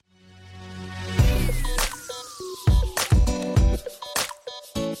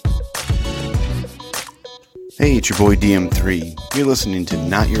Hey, it's your boy DM3. You're listening to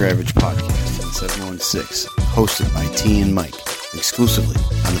Not Your Average Podcast on 716, hosted by T and Mike, exclusively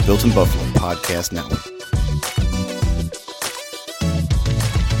on the Built in Buffalo Podcast Network.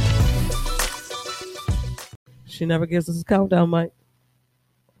 She never gives us a countdown, Mike.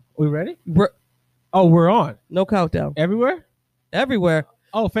 We ready? We're We're on. no countdown. Everywhere? Everywhere.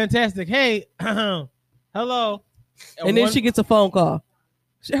 Oh, fantastic. Hey, hello. And then she gets a phone call.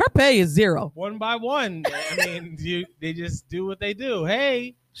 Her pay is zero. One by one. I mean, they just do what they do.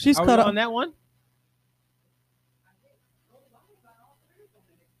 Hey, She's are cut we off. on that one?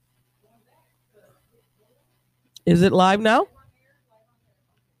 Is it live now?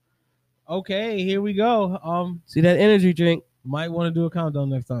 Okay, here we go. See that energy drink, Might want to do a countdown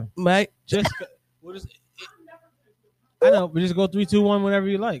next time. Mike? Just, we'll just I know, but just go 3, 2, 1 whenever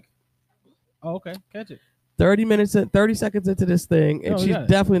you like. Oh, okay. Catch it. 30 minutes and 30 seconds into this thing, and Oh, she's yeah.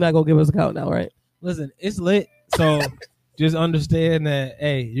 definitely not gonna give us a countdown, right? Listen, it's lit. So just understand that,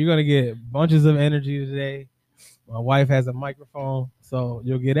 hey, you're going to get bunches of energy today. My wife has a microphone, so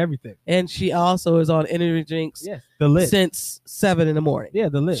you'll get everything. And she also is on energy drinks Yes, the lit. since 7 in the morning. Yeah,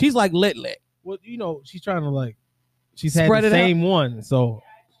 the lit. She's like lit. Well, you know, she's trying to she's Spread had the it out. same one, so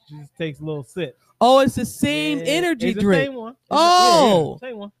she just takes a little sip. Oh, it's the same Yeah, energy it's the drink. Same one. Oh.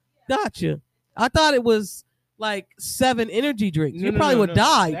 Same one. Gotcha. I thought it was like 7 energy drinks. No, You no, probably no, would no.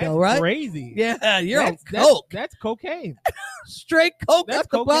 die That's though, right? Crazy. Yeah, you're on That's- coke. That's cocaine. Straight coke That's at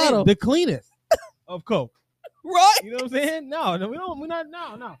the cocaine. bottle. The cleanest of coke. Right? You know what I'm saying? No, we don't. We're not.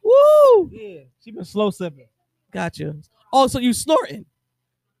 No. Woo! Yeah, she been slow sipping. Gotcha. Oh, so you snorting.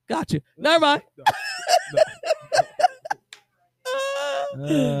 Gotcha. Never mind.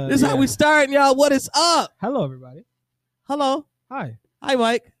 This is how we starting, y'all. What is up? Hello, everybody. Hello. Hi. Hi,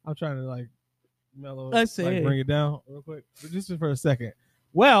 Mike. I'm trying to mellow. I see. Bring it down real quick. But just for a second.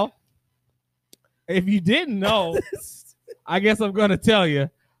 Well, if you didn't know, I guess I'm gonna tell you.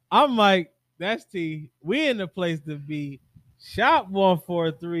 I'm Mike. That's T. We in the place to be. Shop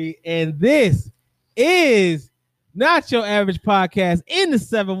 143, and this is Not Your Average Podcast in the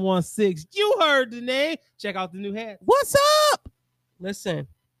 716. You heard the name. Check out the new hats. What's up? Listen,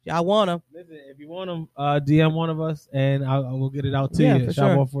 y'all want them. Listen, if you want them, DM one of us, and I will get it out to Yeah, you. for Shop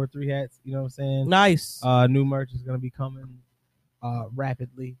sure. 143 hats. You know what I'm saying? Nice. New merch is gonna be coming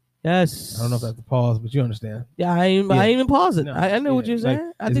rapidly. Yes. I don't know if that's a pause, but you understand. Yeah, I ain't even pause it. No, I know what yeah, you're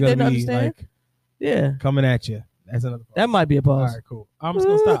saying. I it's think they gonna be, understand. Yeah, coming at you. That's another pause. that might be a All pause. right, cool. I'm just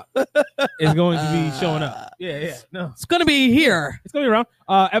gonna stop. It's going to be showing up. Yeah. No, It's gonna be here. it's gonna be around.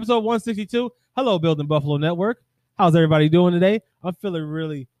 Episode 162. Hello, Building Buffalo Network. How's everybody doing today? I'm feeling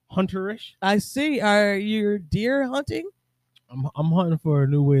really hunterish. I see. Are you deer hunting? I'm hunting for a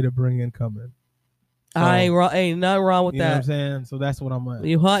new way to bring income in. So, Ain't nothing wrong with you know what I'm that. saying? So that's what I'm at.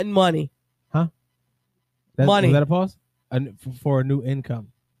 You hunting money, money. Was that a pause? For a new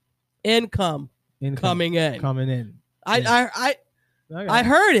income. income coming in. Coming in. I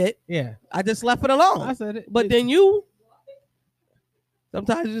heard it. Yeah. I just left it alone. I said it. But then you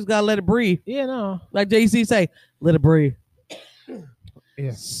sometimes you just gotta let it breathe. Yeah, no. Like JC say, let it breathe.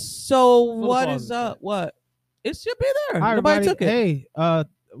 Yeah. So Full what pause. is up? What? It should be there. Hi, Nobody everybody. took it. Hey,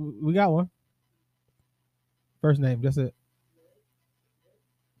 we got one. First name, that's it.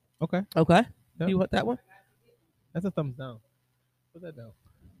 Okay. Okay. Yep. You want that one? That's a thumbs down. Put that down.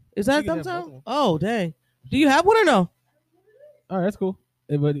 Is that a You can thumbs have both of down? them. Oh dang. Do you have one or no? All right, that's cool.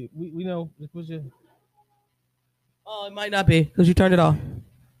 Hey, buddy, we know. Just put your... Oh, it might not be because you turned it off.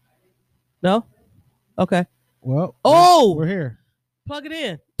 No? Okay. Well, Oh! we're here. Plug it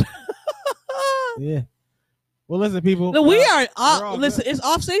in. Yeah. Well, listen, people. No, we are we're off. all Listen, it's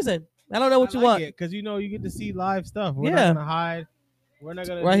off season. I don't know what you want. Because you get to see live stuff. We're Yeah. not gonna hide. We're not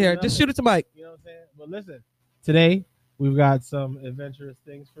gonna Right do here. nothing. Just shoot it to Mike. You know what I'm saying? But listen, today we've got some adventurous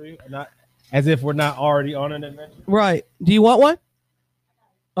things for you. Not as if we're not already on an adventure. Right. Do you want one?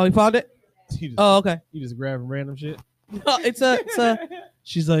 Oh, you found it? You just, Oh, okay. you just grabbing random shit. No, it's a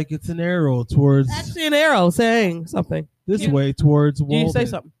She's like, it's an arrow towards actually an arrow saying something. this way towards Do you say Walden.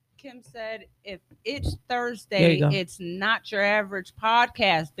 something? Kim said, if it's There Thursday, you go. it's not your average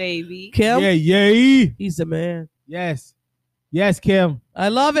podcast, baby. Kim? Yeah, yay. He's the man. Yes. Yes, Kim. I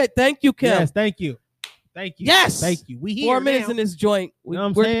love it. Thank you, Kim. Yes, thank you. Thank you. Yes. Thank you. We here 4 minutes now. in this joint. Know what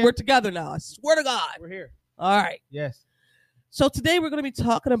I'm saying? We're together now. I swear to God. We're here. All right. Yes. So today we're going to be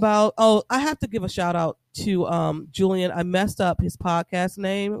talking about. Oh, I have to give a shout out to Julian. I messed up his podcast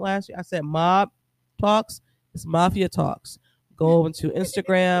name last year. I said Mob Talks. It's Mafia Talks. Go over to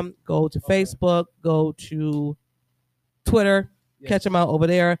Instagram. Go to Facebook. Go to Twitter. Yes. Catch him out over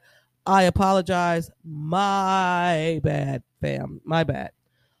there. I apologize. My bad, fam. My bad.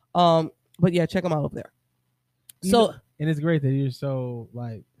 But yeah, check him out over there. So and it's great that you're so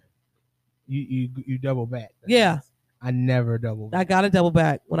like you double back. yeah, I never double back. I got to double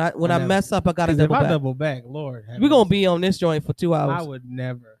back. When I never- mess up, I got to 'Cause double if I back. double back, Lord, have We're gonna mercy. be on this joint for 2 I hours. would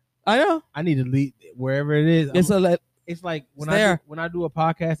never. I know. I need to leave wherever it is. It's It's like when It's there. when I do a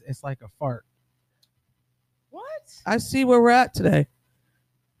podcast, it's like a fart. What? I see where we're at today.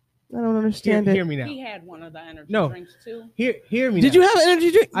 I don't understand Hear it. me now. He had one of the energy No. drinks too. Hear me. Did now. you have an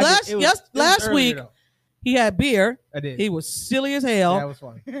energy drink? I did- Last it was last earlier, week though. he had beer. I did. He was silly as That hell. was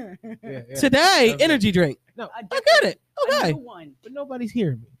funny. Yeah, yeah. Today, Okay. energy drink. No, I get it. A Okay. new one. but nobody's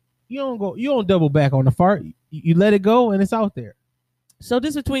hearing me. You don't double back on the fart. You let it go and it's out there. So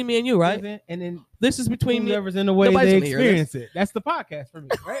this is between me and you, right? And then This is between me. whoever's in the way Nobody's they gonna hear experience it. That's the podcast for me,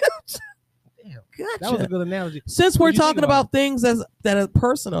 right? Damn, that was Gotcha. a good analogy. Since What we're do you think talking about about things that are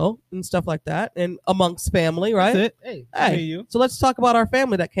personal and stuff like that, and amongst family, right? That's it. Hey, I Hey, hear you. so let's talk about our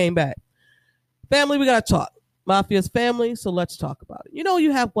family that came back. Family, we gotta talk. Mafia's family, so let's talk about it. You know,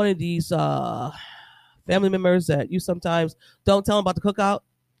 you have one of these family members that you sometimes don't tell them about the cookout,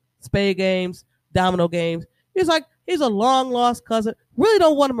 spade games, domino games. He's a long lost cousin. Really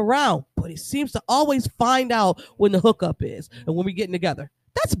don't want him around, but he seems to always find out when the hookup is and when we're getting together.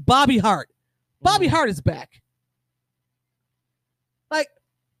 That's Bobby Hart. Bobby Hart is back.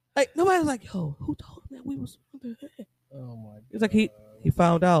 Like nobody was like, yo, who told him that we was? Oh my. It's like he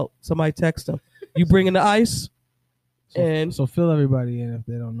found out. Somebody texted him. You bringing the ice? And so fill everybody in if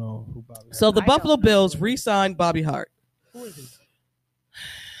they don't know who Bobby. so the I Buffalo don't know. Bills re-signed Bobby Hart. Who is he?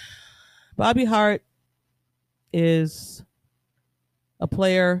 Bobby Hart is a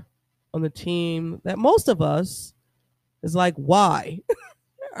player on the team that most of us is like, why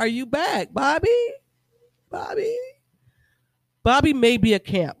are you back, Bobby? Bobby may be a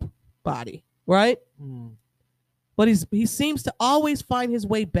camp body, right? But he seems to always find his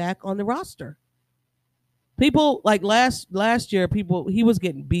way back on the roster. People like last year, he was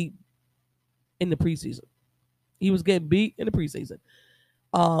getting beat in the preseason.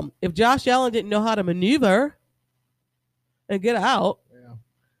 If Josh Allen didn't know how to maneuver and get out, Yeah.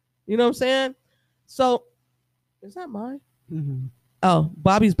 you know what I'm saying? So, is that mine? Mm-hmm. Oh,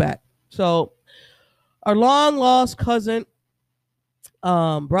 Bobby's back. So, our long lost cousin,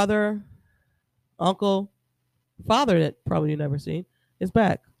 brother, uncle, father that probably you never seen is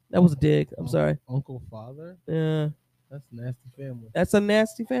back. That was a dig. I'm sorry. Uncle, father. Yeah, That's a nasty family. that's a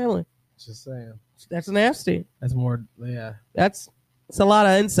nasty family. Just saying. That's nasty. That's more. Yeah. It's a lot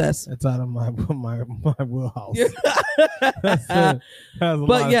of incest. That's out of my wheelhouse. Yeah. That's it. That's a But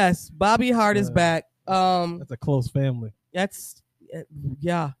lot. yes, Bobby Hart is Yeah. back. That's a close family. That's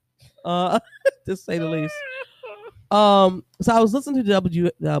yeah, to say the least. So I was listening to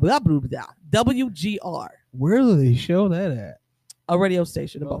WGR, Where do they show that at? a radio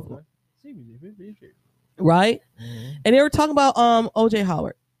station in Oh, Buffalo, okay. right? Mhm. And they were talking about OJ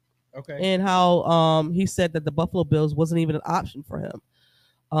Howard Okay. and how he said that the Buffalo Bills wasn't even an option for him.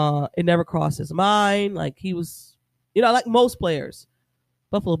 It never crossed his mind. Like he was, like most players,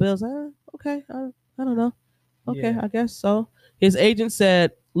 Buffalo Bills. Okay, I don't know. Okay, Yeah. I guess so. His agent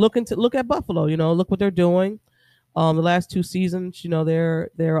said, look at Buffalo. Look what they're doing. The last 2 seasons, they're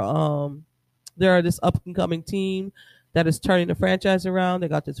this up and coming team that is turning the franchise around. They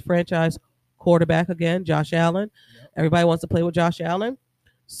got this franchise quarterback again, Josh Allen. Yep. Everybody wants to play with Josh Allen.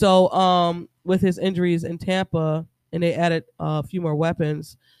 So with his injuries in Tampa, and they added a few more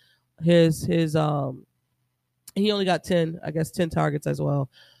weapons, his he only got 10 targets as well.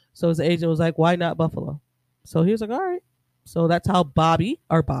 So his agent was like, why not Buffalo? So he was like, all right. So that's how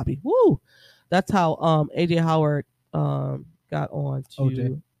that's how AJ Howard got on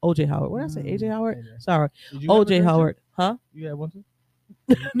to OJ Howard. What did I say? AJ Howard? AJ. Sorry. Did you have a OJ drink Howard. Huh? too? You had one too?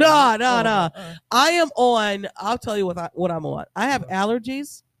 No. All right. I am on, I'll tell you what I'm on. I have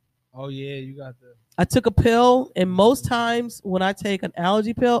allergies. Oh yeah, you got the. I took a pill, and most times when I take an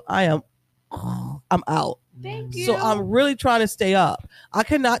allergy pill, I'm out. Thank you. So I'm really trying to stay up. I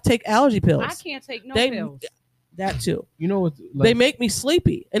cannot take allergy pills. I can't take no They- pills. That too. You know what? They make me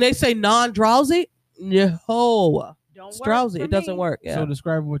sleepy, and they say non-drowsy. No, Don't it's work drowsy. for It doesn't me. work. Yeah, So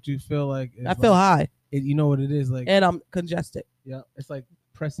describe what you feel like. is I feel like, high, you know what it is like. and I'm congested. Yeah, it's like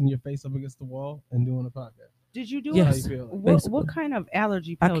pressing your face up against the wall and doing a podcast. Did you do Yes. How you feel? Like. Basically. what kind of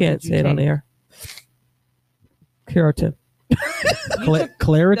allergy I pill can't did you say it on take? air. Keratin, You took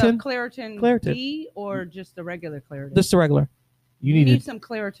Claritin. the Claritin, Claritin. D or just the regular Claritin? just a regular. You you need need it. some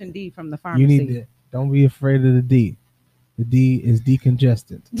Claritin D from the pharmacy. You need it. Don't be afraid of the D. The D is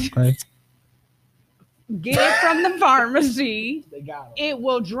decongestant. Okay. Get it from the pharmacy. They got It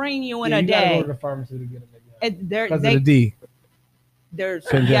will drain you in a you gotta day. go to the pharmacy to get them. There, Because of the D. there's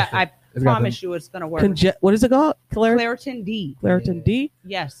Congestion. It's got Promise you, it's gonna work. What is it called? Claritin D. Claritin D.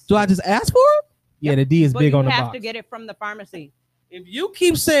 Yes. Do I just ask for it? Yeah, the D is But big you on the have box. to get it from the pharmacy. If you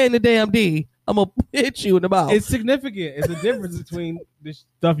keep saying the damn D, I'm gonna hit you in the mouth. It's significant. It's a difference between the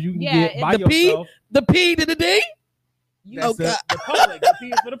stuff you can Yeah, get by the P? yourself. The P to the D. That's God. the public. The P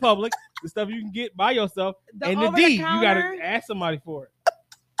is for the public. The stuff you can get by yourself. The And the over-the-counter- D, you gotta ask somebody for it.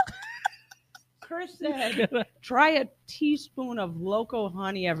 Chris said, try a teaspoon of local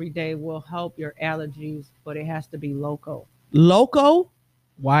honey every day will help your allergies, but it has to be local Loco,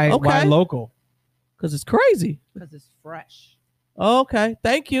 Why Okay. local? because it's crazy. because it's fresh. Okay,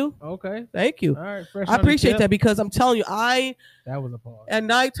 thank you, Okay. thank you. All right. Fresh I on the appreciate tip. that because I'm telling you, That was a pause. at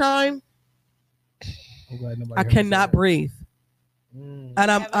nighttime I'm glad nobody I heard me say cannot that. breathe, Mm.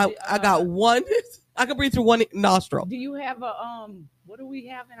 and Have I got one. I can breathe through one nostril. Do you have a what do we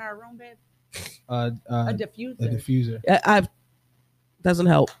have in our room, babe? A A diffuser diffuser. I've doesn't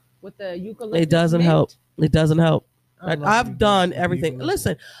help. with the eucalyptus. It doesn't mint? help. It doesn't help. I love I've you, done but everything. you-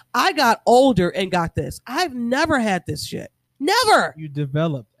 Listen, I got older and got this. I've never had this shit. Never. You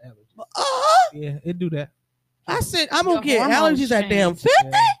developed allergies. Uh-huh. Yeah, it do that. I said I'm gonna The get hormones allergies at damn change. 50.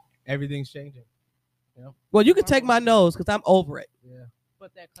 Yeah. Everything's changing. Well, you can take my nose because I'm over it. Yeah.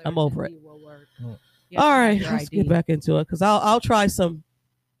 But that I'm over it. Claritin D will work. Mm. You have All to have right, your let's ID. get back into it because I'll try some.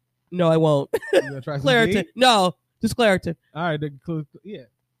 No, I won't. You gonna try some Claritin. D? No, just Claritin. All right. Yeah.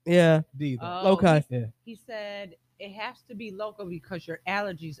 Yeah. D. Though. Oh, Okay. Yeah. He said it has to be local because your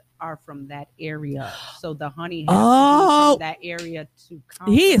allergies are from that area. So the honey has Oh. to be from that area to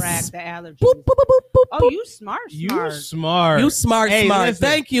He is counteract the allergies. Boop, boop, boop, boop, boop, Oh, boop. you smart. You smart. smart. You smart, Hey, smart. listen.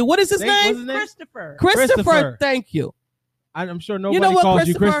 Thank you. What is his What's name? his name? Christopher. Christopher. Thank you. I'm sure nobody know what, calls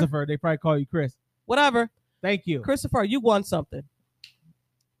you Christopher? Christopher. They probably call you Chris. Whatever. Thank you. Christopher, you won something.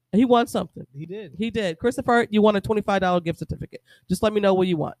 He won something. He did. He did. Christopher, you won a $25 gift certificate. Just let me know what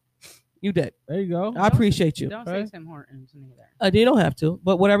you want. You did. There you go. I appreciate you. Don't Right. say Tim Hortons neither. You don't have to,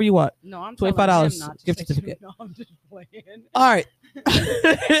 but whatever you want. No, I'm $25 telling him not to gift say certificate. No, I'm just playing. All right.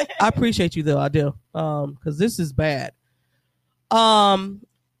 I appreciate you though. I do. Because this is bad.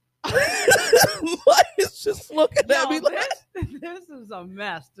 Mike is just looking at No, me like this is a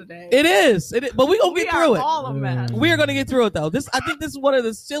mess today. it is. It is. But we're gonna we get are through it. all a mess. We are gonna get through it though. I think this is one of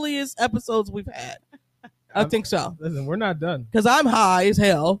the silliest episodes we've had. I think so. Listen, we're not done. Because I'm high as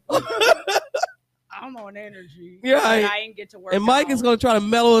hell. I'm on energy. Yeah, and I ain't get to work. And Mike out. is gonna try to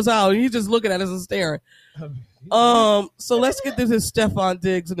mellow us out. He's just looking at us and staring. So let's get to this Stefan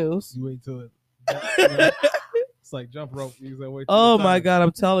Diggs news. You wait till it. It's like jump rope. You gotta wait till Oh it's my done. God,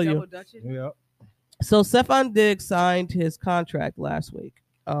 I'm telling you. Double Dutch it? Yeah. So Stefan Diggs signed his contract last week,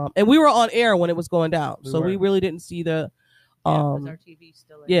 and we were on air when it was going down, We so we were. really didn't see the. Yeah, 'cause our TV's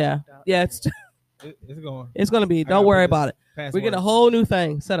still Yeah, hooked up. yeah, It's going. it's gonna be. gotta Don't worry put this about it. Password. We're getting a whole new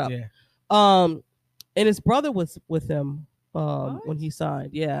thing set up. Yeah. And his brother was with him What? when he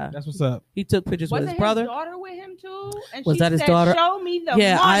signed. Yeah, That's what's up. he took pictures Wasn't with his brother. daughter with him too? And Was she that his said, daughter? Show me the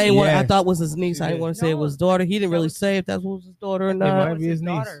Yeah, money. I ain't want, I Yes. thought it was his niece. She I didn't did. want to say it No, was his daughter. He didn't that really was- say if that was his daughter or might not. That was be his niece.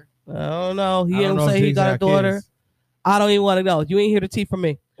 daughter. I don't know. He I don't didn't know say if he Diggs got a got daughter. kids. I don't even want to know. You ain't hear the tea from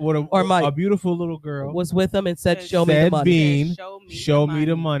me. What a, Or Mike. a beautiful little girl Was with him and said, Said- "Show me the Said money." Bean, Said, show me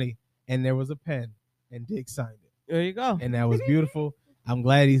the money. And there was a pen, and Dick signed it. There you go. And that was beautiful. I'm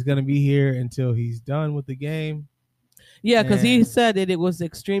glad he's going to be here until he's done with the game. Yeah, because he Yeah. said that it was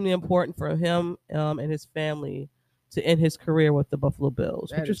extremely important for him and his family to end his career with the Buffalo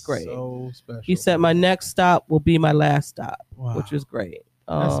Bills, That which is great. So special. He said, "My next stop will be my last stop," Wow. which is great.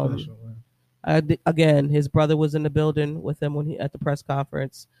 That's special, man. Again, his brother was in the building with him when he at the press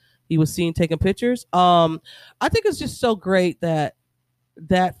conference. He was seen taking pictures. I think it's just so great that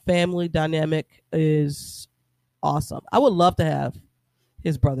family dynamic is awesome. I would love to have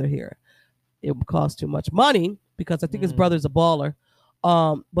his brother here. It would cost too much money because I think his Mm. brother's a baller.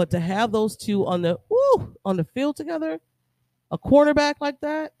 But to have those two on the field together, a cornerback like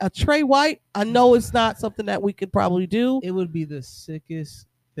that, a Trey White, I know it's not something that we could probably do. It would be the sickest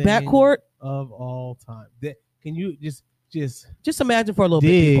thing Backcourt, of all time. Can you just just imagine for a little bit,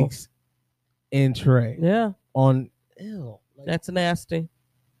 people. Diggs and Trey Yeah, on ill? Like, that's nasty.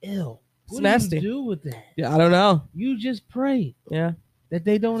 ill. It's What nasty. do you do with that? Yeah, I don't know. You just pray Yeah, that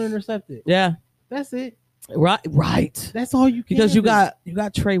they don't intercept it. yeah, That's it. right. That's all you can Because you do.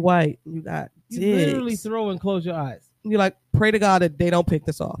 got Trey White, you got you Diggs. literally throw and close your eyes. You're like, pray to God that they don't pick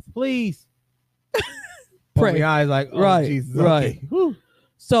this off. Please. Pray. Open your eyes like, oh, Right, Jesus. right. Okay. Whew.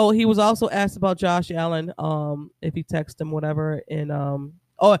 So he was also asked about Josh Allen, if he texted him, whatever, and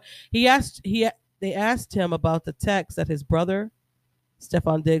they asked him about the text that his brother,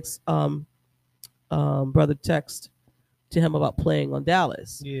 Stefan Diggs, brother text to him about playing on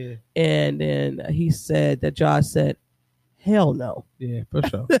Dallas. Yeah. And then he said that Josh said, hell no. Yeah, for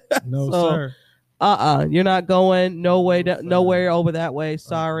sure. No, So, sir. You're not going no way, No, sir. nowhere over that way.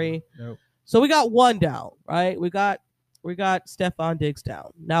 Sorry. Nope. So we got one down, right? We got Stephon Diggs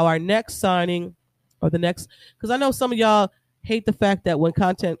down. Now our next signing, or the next, because I know some of y'all hate the fact that when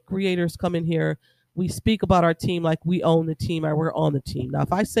content creators come in here, we speak about our team like we own the team or we're on the team. Now,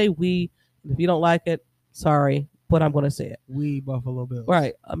 if I say we, if you don't like it, sorry, but I'm going to say it. We Buffalo Bills.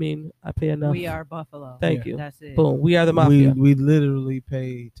 Right. I mean, I pay enough. We are Buffalo. Thank Yeah. you. That's it. Boom. We are the mafia. We literally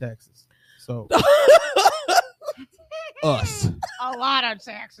pay taxes. So us. A lot of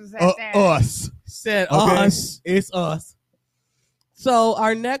taxes at that. Us. Said Okay? us. It's us. So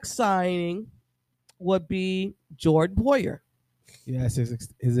our next signing would be Jordan Poyer. Yeah, his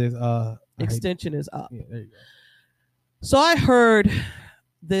Extension is up. Yeah, there you go. So I heard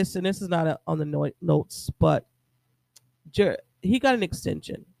this, and this is not on the notes, but he got an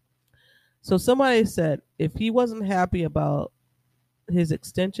extension. So somebody said if he wasn't happy about his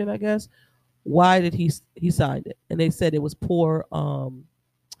extension, I guess, why did he signed it? And they said it was poor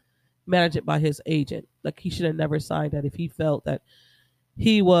management by his agent. Like he should have never signed that if he felt that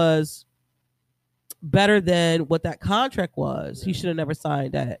he was better than what that contract was. He should have never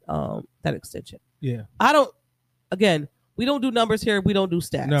signed that extension. Yeah. Again, we don't do numbers here. We don't do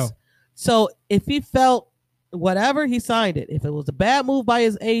stats. No. So if he felt whatever, he signed it. If it was a bad move by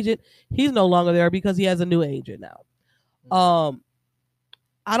his agent, he's no longer there because he has a new agent now.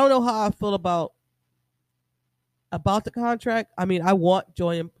 I don't know how I feel about the contract. I mean, I want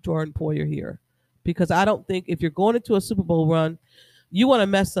Jordan Poyer here because I don't think if you're going into a Super Bowl run, you want to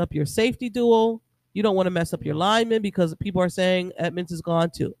mess up your safety duel. You don't want to mess up your linemen because people are saying Edmonds is gone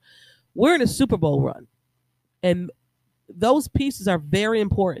too. We're in a Super Bowl run, and those pieces are very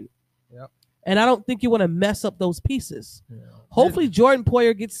important. Yep. And I don't think you want to mess up those pieces. Yeah. Hopefully, Jordan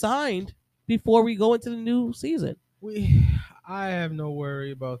Poyer gets signed before we go into the new season. I have no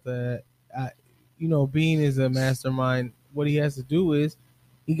worry about that. Bean is a mastermind. What he has to do is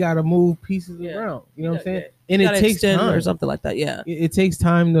he got to move pieces around. You know what I'm saying? And it takes time or something like that. Yeah, it takes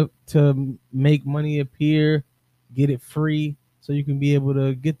time to make money appear, get it free, so you can be able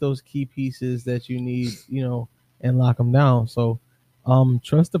to get those key pieces that you need, and lock them down. So,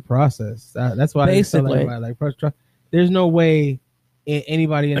 trust the process. That's why basically, I tell everybody, trust. There's no way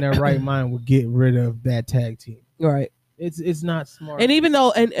anybody in their right mind would get rid of that tag team. Right. It's not smart. And even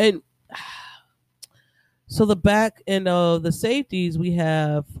though and so the back end of the safeties, we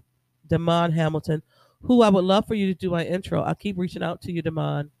have Damon Hamilton, who I would love for you to do our intro. I keep reaching out to you,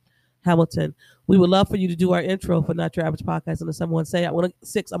 Damon Hamilton. We would love for you to do our intro for Not Your Average Podcast on the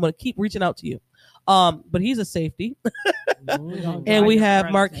 716. I'm gonna keep reaching out to you. But he's a safety. And we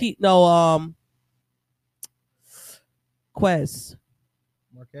have Marquise Quez.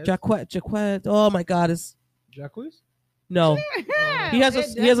 Jaquez. Oh my God, it's Jacquees? no. He has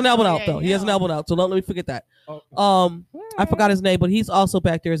an album out though. He has an album out, so don't let me forget that. I forgot his name, but he's also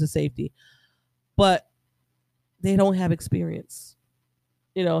back there as a safety. But they don't have experience.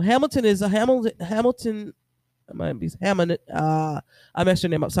 Hamilton is a Hamilton. I might be Hammond. I messed your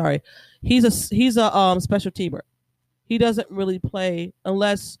name up. Sorry. He's a special teamer. He doesn't really play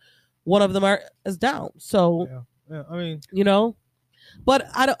unless one of them is down. So yeah. I mean, but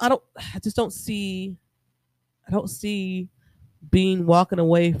I just don't see. I don't see Bean walking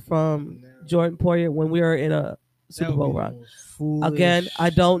away from Jordan Poyer when we are in a Super Bowl run. Again, I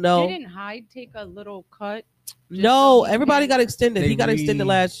don't know. Didn't Hyde take a little cut? No, everybody got extended. He got extended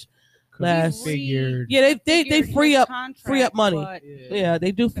last. Figured. Yeah, they free up money. But Yeah,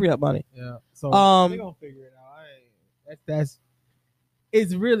 they do free up money. Yeah. So Um, they gonna figure it out. That's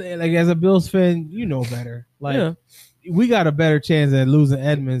it's really like as a Bills fan, you know better. Like Yeah. we got a better chance at losing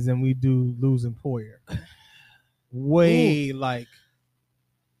Edmonds than we do losing Poyer. Way like,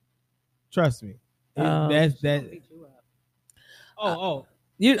 trust me. That's that.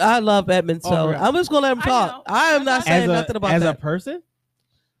 I love Edmonds, so right. I'm just gonna let him I talk. know. I am not saying As nothing about as that. a person,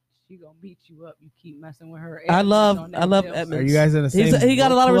 she gonna beat you up. You keep messing with her. I love Bills. Edmonds. are you guys in the same? He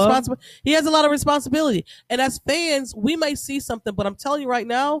got a lot of club? responsibility. He has a lot of responsibility, and as fans, we may see something, but I'm telling you right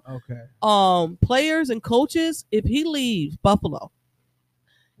now, Okay. players and coaches, if he leaves Buffalo,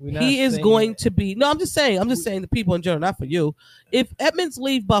 We're not he is saying- going to be. No, I'm just saying the people in general, not for you. If Edmonds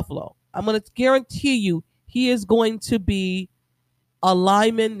leave Buffalo, I'm going to guarantee you he is going to be a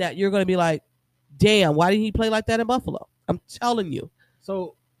lineman that you're going to be like, damn, why didn't he play like that in Buffalo? I'm telling you.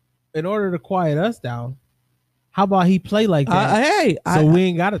 So, in order to quiet us down, how about he play like that? We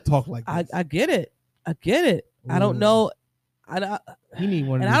ain't got to talk like this. I get it. I get it. I don't Ooh. know. He need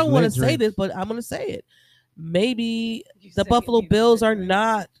one. And I don't want to say this, but I'm going to say it. maybe You the say Buffalo he needs Bills a are drink.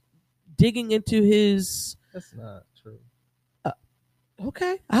 not digging into his. That's not true.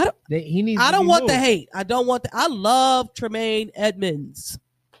 Okay, I He needs. don't to be want the moved. hate. I don't want the. I love Tremaine Edmonds.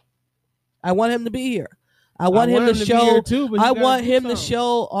 I want him to be here. I want him to be show. here too, but he I gotta want do him to something.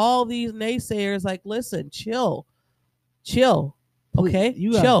 show all these naysayers like, listen, chill. Okay,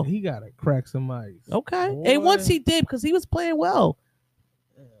 You chill. He gotta crack some ice. Okay, Boy. and once he did, because he was playing well.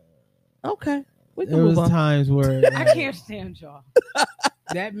 Okay, we can There was move on. times where I can't stand y'all.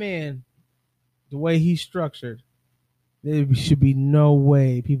 that man, the way he's structured, there should be no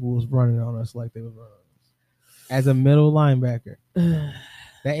way people was running on us like they was running on us. As a middle linebacker,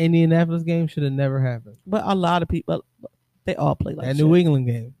 that Indianapolis game should have never happened. But a lot of people, they all play like That shit. New England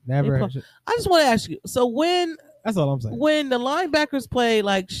game never. They play- I just want to ask you. So That's all I'm saying. when the linebackers play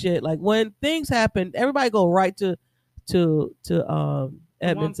like shit, like when things happen, everybody go right to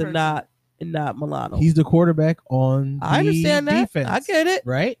Edmonds and not Milano. He's the quarterback on the I understand that. defense. I get it.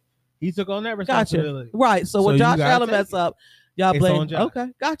 Right? He took on that Gotcha. responsibility. Right. So So when you Josh gotta Allen take mess it. up, y'all It's blame. on Josh. Okay,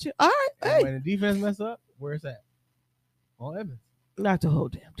 gotcha. All right. And Hey, when the defense mess up, where's that? On Evans. not the whole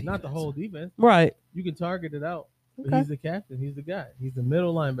damn defense. Not the whole defense. Right. You can target it out. But Okay. he's the captain. He's the guy. He's the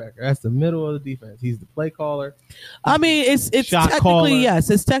middle linebacker. That's the middle of the defense. He's the play caller. I mean, it's Shot technically caller. yes,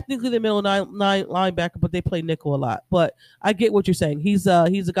 it's technically the middle nine linebacker, but they play nickel a lot. But I get what you're saying. He's a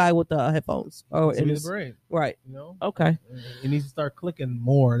guy with the headphones. Oh, He's in the his, brain. right. You know? Okay. It needs to start clicking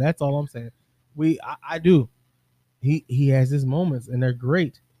more. That's all I'm saying. I do. He has his moments and they're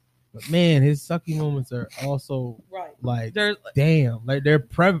great. But man, his sucky moments are also Right. like There's damn. Like they're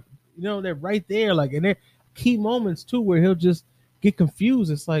they're right there. Like, and they're key moments too where he'll just get confused.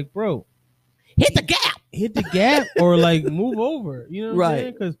 It's like, bro, hit the gap. or like move over. You know what I'm Right.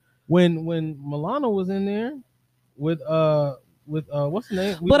 saying? Because when Milano was in there with what's the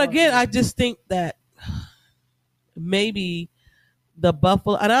name? But again, I just think that maybe the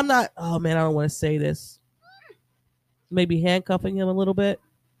Buffalo, and I'm not. Oh man, I don't want to say this. Maybe handcuffing him a little bit.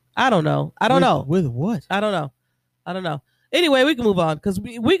 I don't know. I don't know. With what? I don't know. Anyway, we can move on because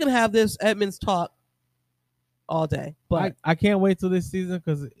we can have this Edmonds talk all day. But I can't wait till this season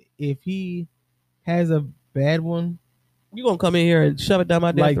because if he has a bad one, you gonna come in here and shove it down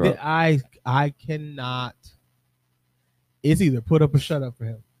my damn like throat. that, I cannot. It's either put up or shut up for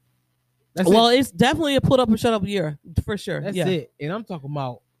him. That's Well, it. it's definitely a put up or shut up year for sure. That's yeah. it. And I'm talking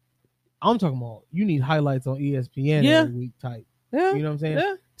about you need highlights on ESPN Yeah. every week type. Yeah. You know what I'm saying?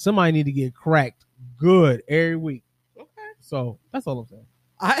 Yeah. Somebody need to get cracked good every week. Okay. So that's all I'm saying.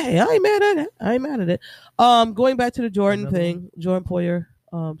 I ain't mad at it. Going back to the Jordan Another thing, Jordan Poyer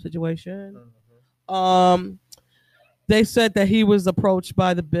situation. They said that he was approached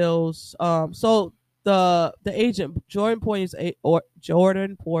by the Bills. So the agent Jordan Poyer's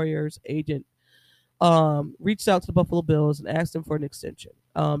agent reached out to the Buffalo Bills and asked him for an extension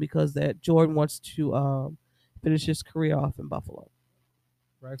because that Jordan wants to finish his career off in Buffalo.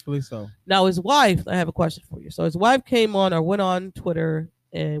 Rightfully so. Now his wife, I have a question for you. So his wife went on Twitter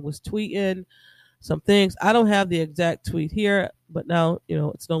and was tweeting some things. I don't have the exact tweet here, but now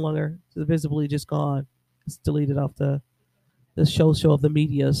it's no longer visibly just gone. It's deleted off the show of the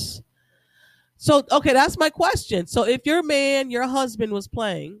medias. So okay, that's my question. So if your husband was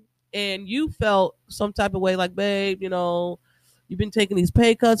playing and you felt some type of way, like, babe, you've been taking these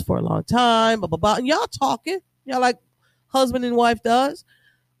pay cuts for a long time, blah blah blah, and y'all talking, like husband and wife does.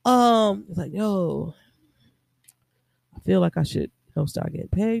 It's like, yo, I feel like I should start getting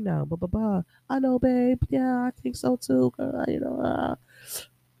paid now. Blah blah blah. I know, babe. Yeah, I think so too.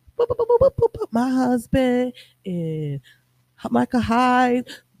 My husband and Micah Hyde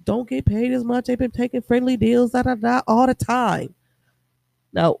don't get paid as much. They've been taking friendly deals, all the time.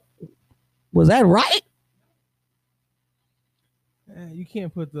 Now, was that right? You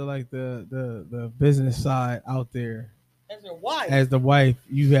can't put the business side out there. As your wife. As the wife,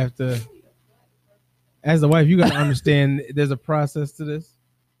 you have to. As the wife, you got to understand there's a process to this,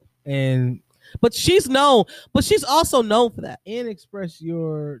 and but she's also known for that. And express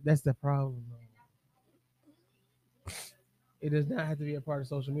your. That's the problem. It does not have to be a part of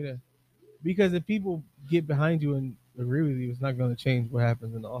social media, because if people get behind you and agree with you, it's not going to change what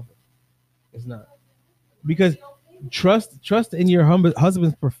happens in the office. It's not, because trust in your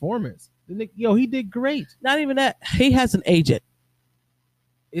husband's performance. He did great. Not even that. He has an agent.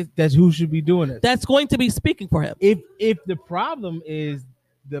 That's who should be doing it. That's going to be speaking for him. If the problem is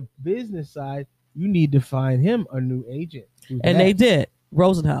the business side, you need to find him a new agent. And they did.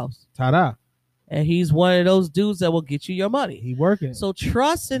 Rosenhaus. Ta-da. And he's one of those dudes that will get you your money. He working. So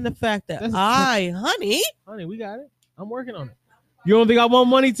trust in the fact that honey, we got it. I'm working on it. You don't think I want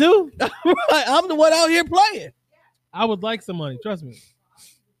money too? Right, I'm the one out here playing. I would like some money. Trust me.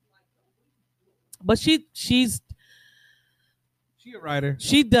 But she's She a writer.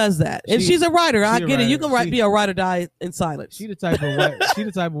 she does that, and She- she's a writer. I she a get it. You writer. can She- be a writer, die in silence. She the type of wife. She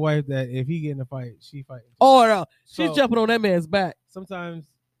the type of wife that if he get in a fight, she fight. Oh no, she's So- jumping on that man's back. Sometimes,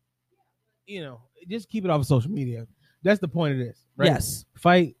 just keep it off of social media. That's the point of this, right? Yes,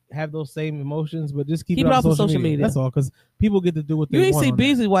 Fight, have those same emotions, but just keep Keep it off of social media. That's all, because people get to do what they you ain't want. see on that.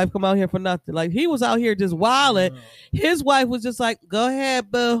 Beasley's wife come out here for nothing. Like he was out here just wilding. No. His wife was just like, "Go ahead,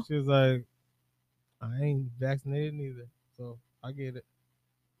 boo." She was like, I ain't vaccinated neither, so I get it.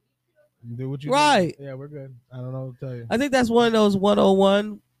 Do what you do. Right. Yeah, we're good. I don't know what to tell you. I think that's one of those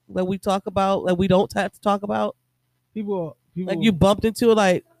 101 that we talk about that we don't have to talk about. People, Like you bumped into it,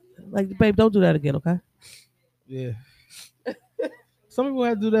 like, babe, don't do that again, okay? yeah. Some people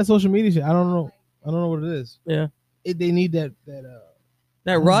have to do that social media shit. I don't know what it is. Yeah. They need that That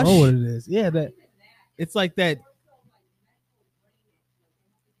I don't rush. know what it is. Yeah, that it's like that.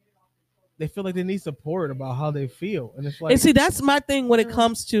 They feel like they need support about how they feel, and it's like, And see, that's my thing when it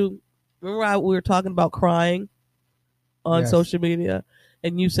comes to. Remember, we were talking about crying on Yes. social media,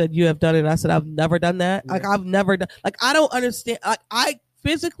 and you said you have done it. And I said I've never done that. Yeah. Like I've never done. Like I don't understand. Like I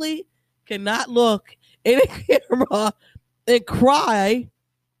physically cannot look in a camera and cry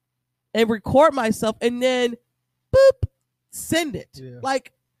and record myself and then boop send it. Yeah.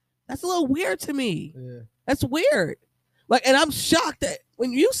 Like that's a little weird to me. yeah. That's weird. Like, and I'm shocked that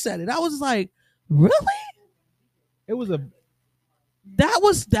when you said it, I was like, really? It was a That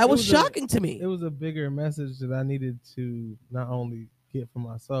was was a- shocking to me. it was a bigger message that I needed to not only get for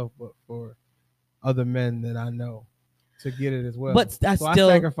myself, but for other men that I know to get it as well. But I so still-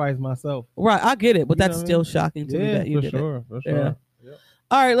 I sacrificed myself. Right, I get it, but You know that's what I still mean? shocking to me Yeah, that you for did it. sure, for sure. Yeah. Yep.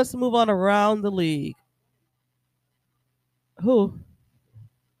 All right, let's move on around the league. Who?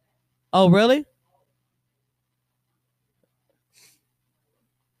 Oh, really?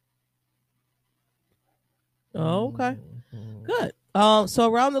 Oh, okay. Mhm. Good.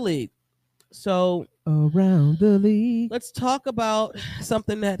 So around the league. So Around the league. let's talk about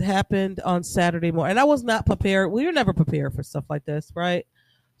something that happened on Saturday morning. And I was not prepared. We were never prepared for stuff like this, right?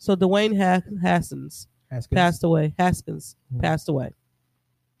 So Dwayne Haskins passed away. Haskins Mhm. passed away.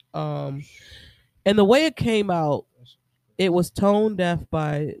 And the way it came out, it was tone deaf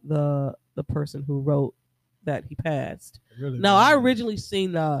by the person who wrote that he passed. Really Now I bad. originally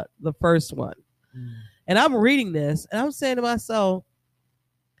seen the first one, Mm. and I'm reading this, and I'm saying to myself,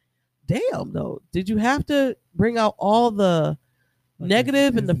 "Damn, though, did you have to bring out all the Like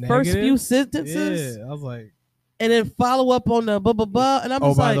negative in his the first few negative? sentences, Yeah, I was like, and then follow up on the blah blah blah?" And I'm oh,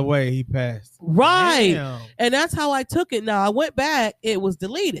 just by like, the way, he passed. right. Damn. And that's how I took it. Now I went back, it was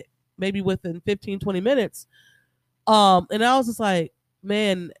deleted maybe within 15-20 minutes. And I was just like,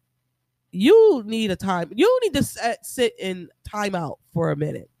 man, you need a time. You need to sit in timeout for a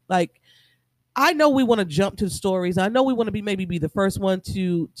minute. Like, I know we want to jump to the stories. I know we want to be the first one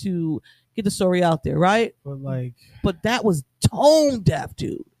to get the story out there, right? But like, But that was tone deaf,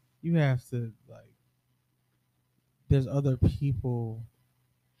 dude. you have to like. There's other people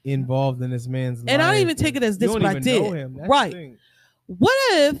involved in this man's life. And I didn't even take it as this, You but don't I even did. know him. That's the Right. thing. What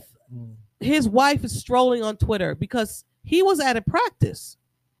if Mm. his wife is strolling on Twitter because he was at a practice,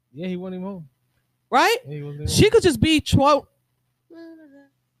 Yeah, he went him home. right? Yeah, he wasn't She could just be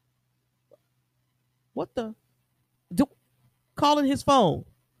what the calling his phone.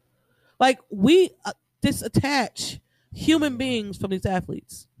 Like we disattach human beings from these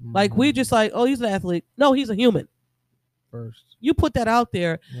athletes. Like we just like, oh, he's an athlete. No, he's a human. first. You put that out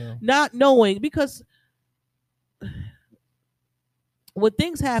there, Yeah. not knowing, because when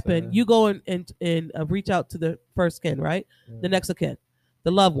things happen, Sad. you go and reach out to the first kin, right? Yeah. The next of kin,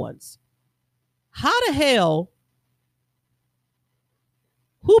 the loved ones. How the hell?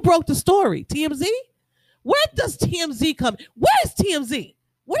 Who broke the story? TMZ? Where does TMZ come? Where is TMZ?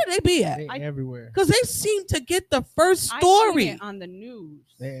 Where do they be at? They everywhere. Because they seem to get the first I story. seen it on the news,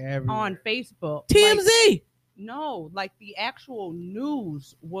 They everywhere. on Facebook. TMZ. Like, no, like the actual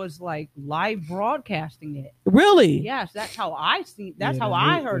news was like live broadcasting it. Really? Yes, that's how I seen. That's Yeah, how the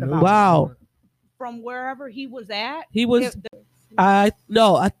I news- heard the about news it. Wow. From wherever he was at. He was. It- I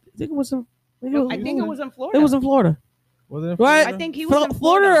think it was in. I think it was in Florida. It was in Florida, Was it in right? I think he was in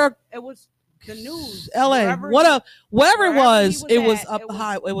Florida Florida. or It was the news. L.A. Wherever Whatever it he was, it was at, up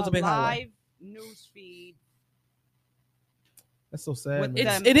high. It was a big highway. live news feed That's so sad. With man.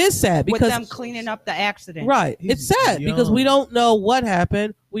 them- It is sad with because them cleaning up the accident. right. He's It's sad because we young. don't know what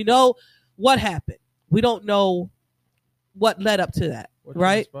happened. We know what happened. We don't know what led up to that. What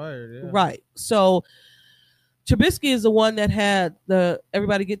right? transpired, yeah. Right. So Trubisky is the one that had the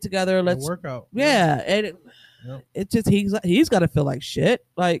everybody get together. Let's workout. yeah, and Yep. it just he's got to feel like shit.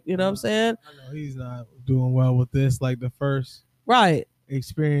 Like you know what I'm saying? I know he's not doing well with this. Like the first Right.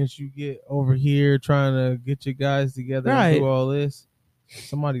 experience you get over here trying to get your guys together Right. and do all this.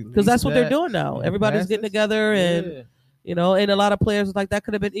 Somebody Because that's what they're leads doing now. and Everybody's passes. getting together, and Yeah. you know, and a lot of players was like that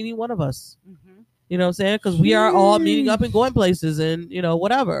could have been any one of us. Mhm. You know what I'm saying? Because we are all meeting up and going places, and you know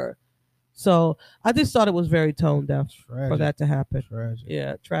whatever. So I just thought it was very toned down for Tragic. that to happen. Tragic.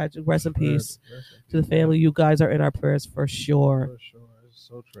 Yeah, tragic. Rest in Tragic. peace Rest in to the peace. family. You guys are in our prayers for sure. For sure. It's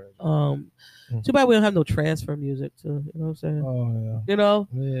so tragic. Too bad we don't have no transfer music too. You know what I'm saying? Oh You know.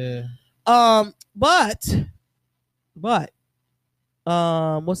 yeah. But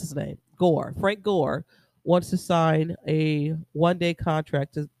what's his name? Frank Gore wants to sign a 1-day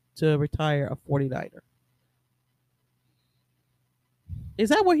contract to retire a 49er. Is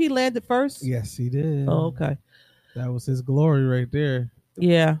that where he landed first? Yes, he did. Oh, okay. That was his glory right there.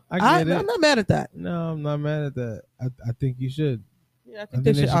 Yeah. I get it. I'm not mad at that. No, I'm not mad at that. I think you should. Yeah, I I think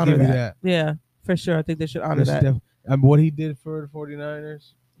they should give honor you that. Yeah, for sure. I think they should honor They that. should what he did for the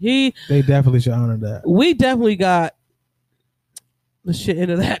 49ers, They definitely should honor that. we definitely got the shit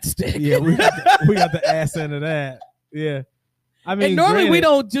into that stick. Yeah, we got the ass end of that. Yeah. I mean, and normally we granted-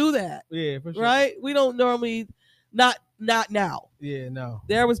 don't do that, Yeah, for sure. right? We don't normally not now. Yeah, no.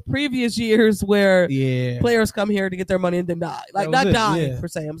 There was previous years where Yeah. players come here to get their money and then die. Like That was not it, die yeah. per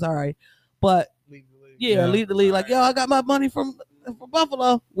se. I'm sorry, but Leave the league. yeah, leave the league. Like yo, I got my money from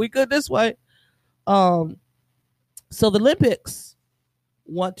Buffalo. We good this way. So the Olympics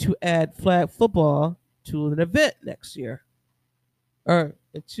want to add flag football to an event next year, or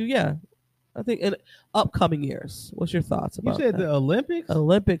I think in upcoming years. What's your thoughts You about said that? the Olympics?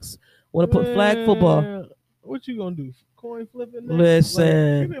 Olympics want to put flag football. What you gonna do? Coin flipping? next?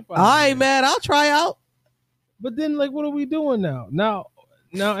 Listen, Like, I ain't mad. I'll try out. But then, like, what are we doing now? Now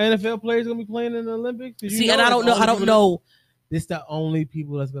NFL players gonna be playing in the Olympics? Did you See, know and I it's don't know. only I don't people know. It's the only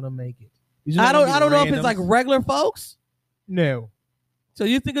people that's gonna make it. I don't know if it's like regular folks. no. So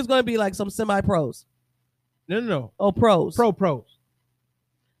you think it's going to be like some semi-pros? No. Oh, pros. Pros.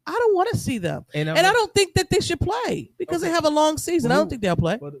 I don't want to see them, And and I don't think that they should play because Okay. they have a long season. Well, I don't think they'll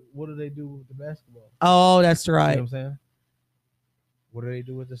play. But what do they do with the basketball? Oh, that's You know right. what I'm saying? What do they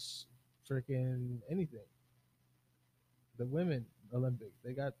do with this freaking anything? The women Olympics.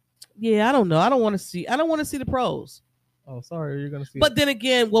 They got. Yeah, I don't know. I don't want to see the pros. Oh, sorry. You're gonna see. But then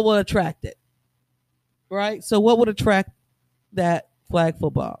again, what will attract it? Right. So what would attract that flag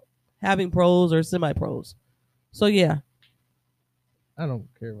football? Having pros or semi-pros. So yeah, I don't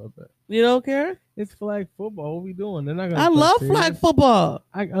care about that. you don't care. It's flag football. What we doing? They're not gonna. I play love serious. flag football.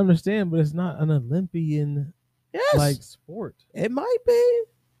 I understand, but it's not an Olympian Yes, like sport. it might be.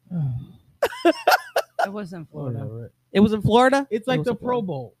 It was in Florida. Whatever. It was in Florida. It's It like was the in Pro Florida.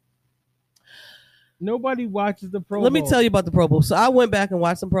 Bowl. Nobody watches the Pro Bowl. Let me tell you about the Pro Bowl. So I went back and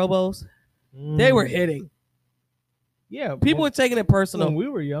watched some Pro Bowls. They were hitting. Yeah, People were taking it personal. when we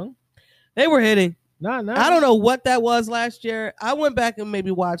were young. They were hitting. Nah. I don't know what that was last year. I went back and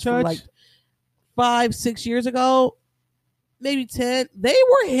maybe watched from Touch. like 5-6 years ago, maybe 10. They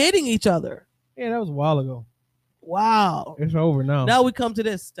were hitting each other. Yeah, that was a while ago. Wow. It's over now. Now we come to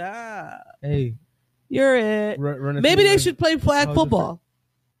this. Stop. Hey, You're it. running Maybe through they the- should play flag Oh, football.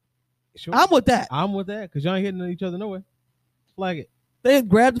 Sure. I'm with that. I'm with that because y'all ain't hitting each other no way. Flag it. They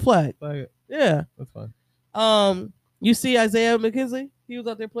grab the flag. Flag it. Yeah. That's fine. You see Isaiah McKenzie? He was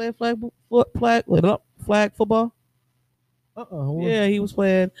out there playing flag football. Yeah, he was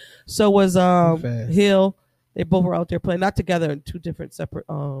playing. So was Fast. Hill. They both were out there playing, not together in two different separate.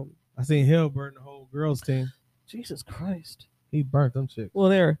 I seen Hill burn the whole girls team. Jesus Christ. He burnt them chicks. Well,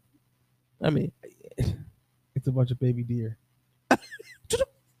 there. I mean, It's a bunch of baby deer.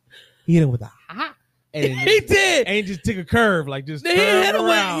 He hit him with a hot. And he did. And just took a curve, like just He hit him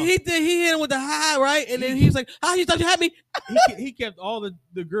around. with he hit him with the high, right? And then he was like, "Ah, you thought you had me?" he kept all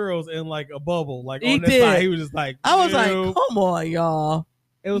the girls in like a bubble, like He on this did. side. He was just like, I was "Ew." like, "Come on, y'all!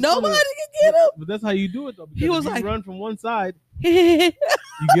 It was Nobody funny, can get but that's how you do it though. Because He was if you like- run from one side, him."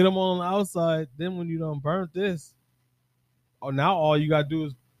 you get them on the outside. Then when you done burnt this, now all you gotta do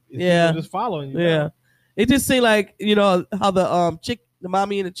is Yeah. people just following you. Yeah, it just seemed like how the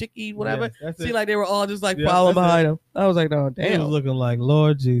mommy and the chickie, whatever. Yeah, that's seemed it. like they were all just like Yeah, following that's behind him. I was like, "No, He was damn." looking like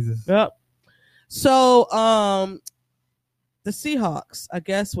Lord Jesus. Yep. So, the Seahawks, I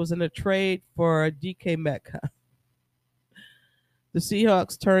guess, was in a trade for DK Metcalf. The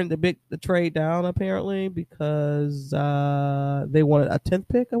Seahawks turned the trade down apparently because they wanted a 10th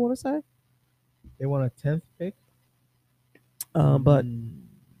pick. I want to say, They want a 10th pick, but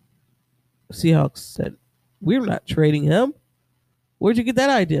Seahawks said we're not trading him. Where'd you get that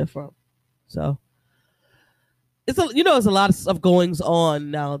idea from? So it's a lot of stuff goings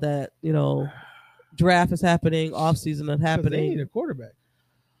on now that draft is happening, off season is 'Cause happening. They need a quarterback.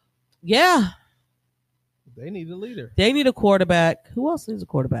 Yeah, They need a leader. they need a quarterback. Who else needs a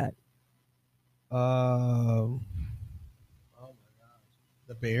quarterback? Oh my gosh,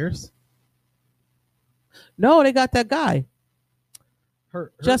 the Bears. No, they got that guy,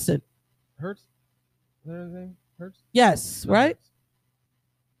 Hurts. Justin. Hurts. Is that his name? Hurts. Yes, right.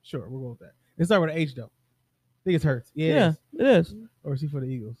 Sure, we'll go with that. It starts with an H though. I think it's Hurts. Yeah, Yeah, it is. Or is he for the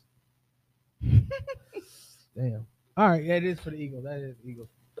Eagles? Damn. All right, yeah, it is for the Eagles. That is Eagles.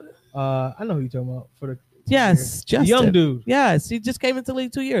 I know who you're talking about. For the Yes, the Justin. young dude. Yes, he just came into the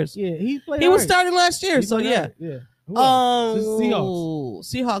league 2 years. Yeah, he played. He was alright. starting last year, He so played yeah. alright, yeah. Who else? The Seahawks.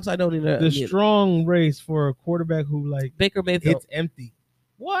 Seahawks. I don't need The strong race for a quarterback who like Baker Mayfield. it's empty.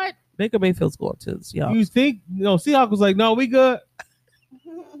 What? Baker Mayfield's going to the Seahawks. You think? No, Seahawks was like, no, we good.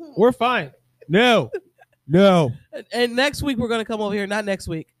 We're fine. No. And next week we're going to come over here. Not next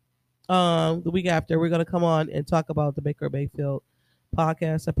week. The week after we're going to come on and talk about the Baker Mayfield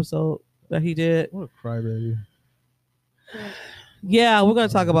podcast episode that he did. What a crybaby. Yeah, we're going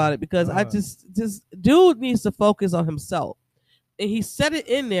to talk about it because I just dude needs to focus on himself. And he said it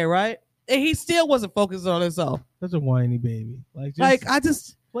in there, right? And he still wasn't focused on himself. Such a whiny baby. Like I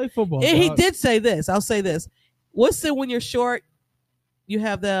just play football. and he dog. did say this. I'll say this. What's it when you're short? You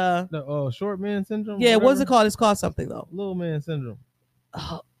have the short man syndrome. yeah. What's whatever? it called? It's called something though. Little man syndrome.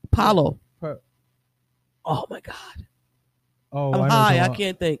 Apollo. Per- Oh my God. Oh, I'm I know high. I what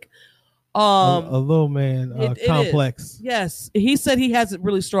can't think. a little man it is. complex. Yes, he said he has it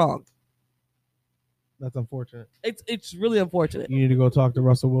really strong. That's unfortunate. It's really unfortunate. You need to go talk to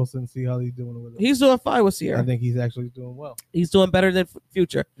Russell Wilson and see how he's doing with it. He's doing fine with I Sierra. think he's actually doing well. He's doing better than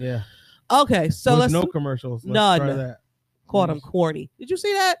Future. Yeah. Okay, so With let's no commercials. Let's None. try that. call him corny. Did you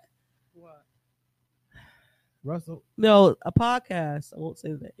see that? What? Russell No, a podcast. I won't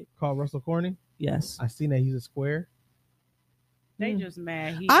say the name. called Russell corny. Yes. I seen that he's a square. They just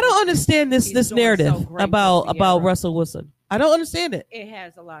mad. I don't understand this he's doing narrative so great about with Sierra. Russell Wilson. I don't understand it. It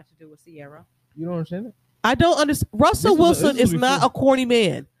has a lot to do with Sierra. You don't understand it? I don't understand. Russell This was Wilson is not before- a corny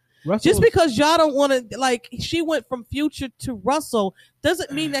man. Russell Just because y'all don't want to, like, she went from Future to Russell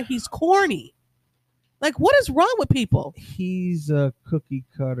doesn't mean that he's corny. Like, what is wrong with people? he's a cookie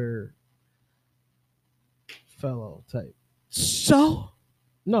cutter fellow type. So,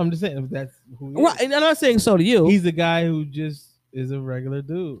 No, I'm just saying that's who he is. right, and I'm not saying so to you. He's the guy who just is a regular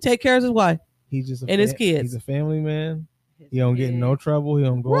dude. Take care of his wife. He's just and his kids. He's a family man. His He don't get in no kid. trouble. He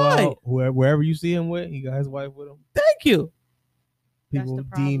don't go Right. out wherever you see him with. He got his wife with him. Thank you. That's People the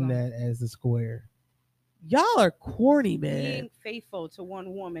deem problem. that as a square. Y'all are corny, man. Being faithful to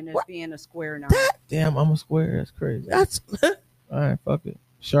one woman is What? being a square now. Damn, I'm a square. That's crazy. That's All right, fuck it.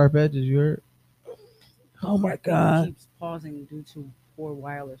 Sharp edges, you heard? oh my Phone God. keeps pausing due to poor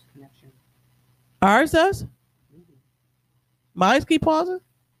wireless connection. Ours does. Mine keep pausing.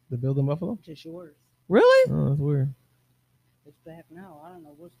 The building buffalo? Just yours. Really? Oh, that's weird. It's back now. I don't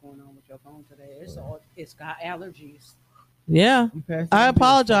know what's going on with your phone today. It's got allergies. Yeah. You passed I it to your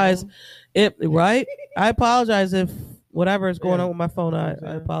apologize. phone? Right? I apologize if whatever is going Yeah. on with my phone. I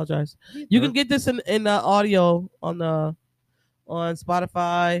Yeah. apologize. You can get this in audio on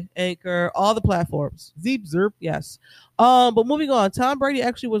Spotify, Anchor, all the platforms. Zeep Zerp. Yes. But moving on, Tom Brady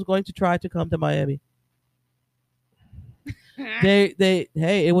actually was going to try to come to Miami.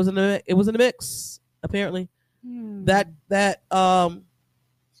 It was in the mix apparently. That that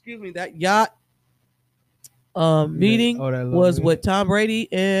yacht meeting Oh, that was lovely- with Tom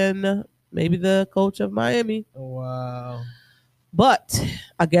Brady and maybe the coach of Miami. Oh, wow. But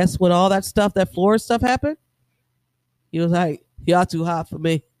I guess when all that stuff, that Florida stuff happened, he was like, y'all too hot for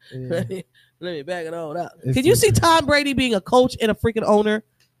me. Yeah. Let me back it all up. It's Can you too- see Tom Brady being a coach and a freaking owner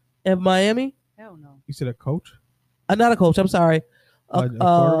in Miami? Hell no. You said a coach? Not a coach, I'm sorry. A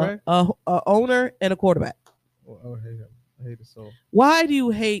quarterback? A owner and a quarterback. Oh, I hate him. I hate it so. Why do you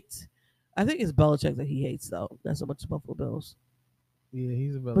hate? I think it's Belichick that he hates, though. Not so much the Buffalo Bills. Yeah,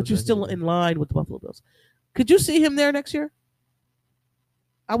 he's a But you're still in line with the Buffalo Bills. Could you see him there next year?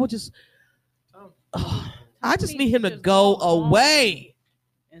 I would just. I just need him to Just go home away.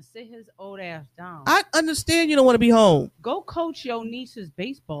 and sit his old ass down. I understand you don't want to be home. Go coach your niece's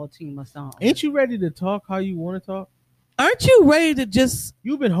baseball team or something. Ain't you ready to talk how you want to talk? Aren't you ready to just?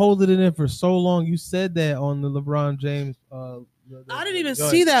 You've been holding it in for so long. You said that on the LeBron James. I didn't even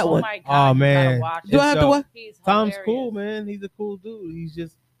see that Oh one. my God, Oh, you gotta man. watch Do it. I have to dope. what? He's Tom's hilarious. cool, man. He's a cool dude. He's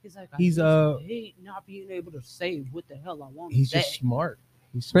like, he's, I hate not being able to say what the hell I want. he's to say. just smart.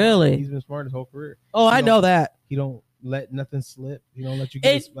 He's smart. Really? He's been smart his whole career. Oh, I know that. He don't let nothing slip. He don't let you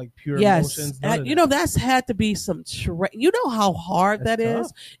get like pure Yes, emotions. None of you that. know that's had to be some. You know how hard That's that is.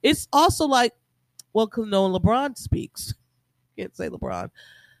 tough. It's also like, well, because no LeBron speaks. Can't say LeBron,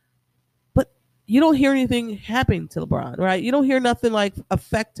 but you don't hear anything happen to LeBron, right? You don't hear nothing like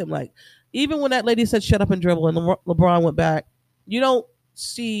affect him. Like even when that lady said "shut up and dribble" and LeBron went back, you don't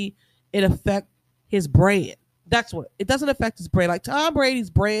see it affect his brand. That's what it doesn't affect his brand. Like Tom Brady's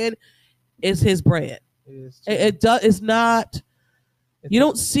brand is his brand. It does. It's not. You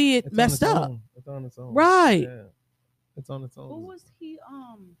don't see it messed up. It's on its own. Right. Yeah. It's on its own. Who was he?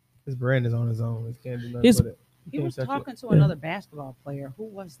 His brand is on his own. It can't do nothing with it. He was Can't touch talking it. to another basketball player. Who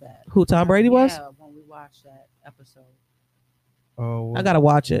was that? Who Tom Brady was? Yeah, when we watched that episode. Oh, well, I gotta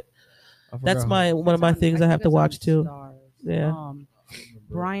watch it. I forgot That's who- one of my It's on- things I have think to it's on watch too. Stars. Yeah.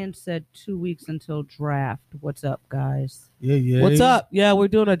 Brian said 2 weeks until draft. What's up, guys? Yeah. What's up? Yeah, we're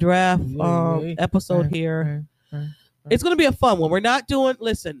doing a draft Yeah. episode here. Right. It's gonna be a fun one. We're not doing.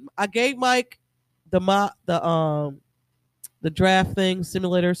 Listen, I gave Mike the draft thing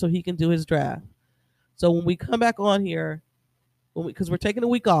simulator so he can do his draft. So when we come back on here, because we're taking a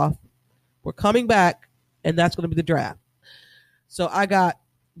week off, we're coming back, and that's gonna be the draft. So I got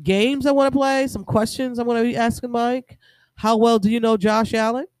games I want to play, some questions I'm gonna be asking Mike. How well do you know Josh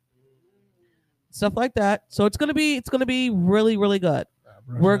Allen? Stuff like that. So it's gonna be really, really good.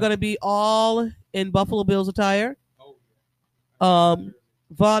 We're gonna be all in Buffalo Bills attire.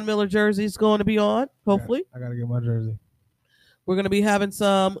 Von Miller jersey is going to be on. Hopefully, I gotta get my jersey. we're going to be having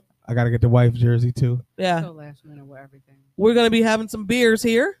some. I gotta get the wife's jersey too. Yeah, So last minute with everything. we're going to be having some beers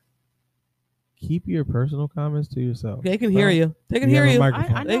here. Keep your personal comments to yourself. They can hear you. They can You hear have a you.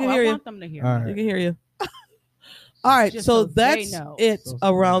 microphone. I They know. can hear I you. want them to hear. All me. They right. can hear you. All right, Just so so they that's know. it So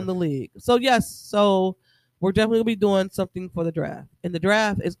around smart. the league. So yes, so we're definitely gonna be doing something for the draft, and the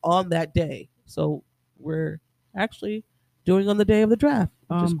draft is on that day. So we're actually doing on the day of the draft,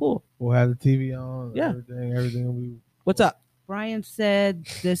 which is cool. We'll have the TV on. Yeah. Everything will be. What's up? Brian said,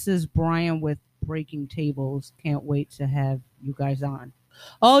 "This is Brian with Breaking Tables. Can't wait to have you guys on."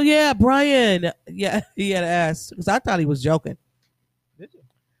 Oh yeah, Brian. Yeah, he had asked because I thought he was joking. Did you?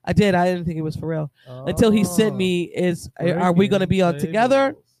 I did. I didn't think it was for real until he sent me. Are we going to be on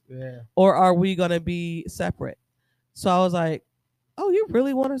together Yeah. or are we going to be separate? So I was like, oh, you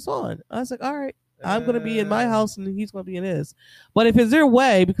really want us on? I was like, all right. I'm going to be in my house and he's going to be in his. But if it's their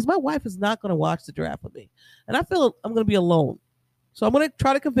way, because my wife is not going to watch the draft with me, and I feel I'm going to be alone. So I'm going to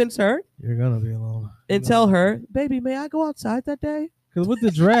try to convince her You're gonna be alone. and tell her, baby, may I go outside that day? Because with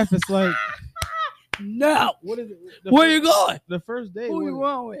the draft, it's like, No. what is it? Where you going? The first day. Who you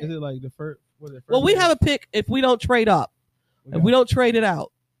what going with? is it like the first? What is it, Well, we have a pick if we don't trade up. If we don't trade it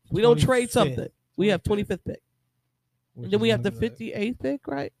out. We don't trade 25th. something. We have 25th pick. Which And then is we have the gonna be 58th pick,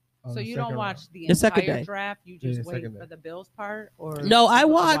 right? on So the you don't second watch round. the The second entire day. draft. You Yeah, just wait second day. for the Bills part, or No, I you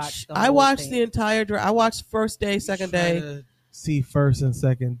watch. the I whole watched thing? the entire draft. I watched first day, second Try day, to see first and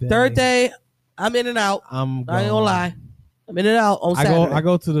second day. third day. I'm in and out. I'm. I ain't going. gonna lie. I'm in and out on Saturday. I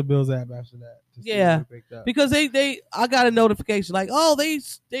go to the Bills app after that. To see Yeah. what they picked up. because I got a notification like, oh, they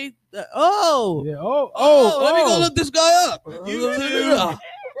Yeah. oh let me go look this guy up. YouTube.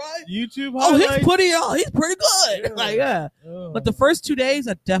 Right? YouTube. Oh, he's highlights. pretty good. Yeah. Like yeah. Oh. But the first 2 days,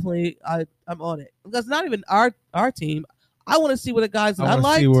 I'm on it because not even our team. I want to see what the guys that I wanna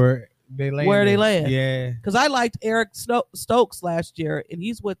liked see where they land. where they land. Yeah. because I liked Eric Stokes last year, and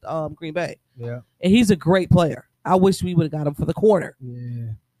he's with Green Bay, Yeah. and he's a great player. I wish we would have got him for the corner.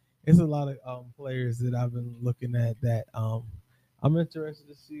 Yeah. It's a lot of players that I've been looking at that I'm interested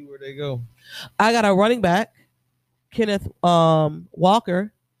to see where they go. I got a running back, Kenneth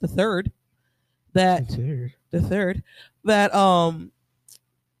Walker the third. Considered. That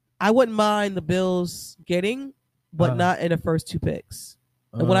I wouldn't mind the Bills getting, but not in the first two picks.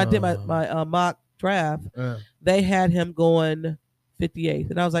 And when I did my mock draft, they had him going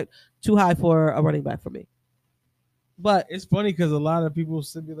 58th, and I was like, too high for a running back for me. But It's funny because a lot of people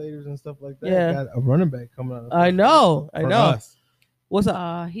simulators and stuff like that Yeah. got a running back coming out. Of I know. for us. What's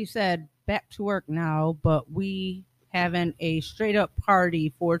up? He said, "Back to work now, but we having a straight up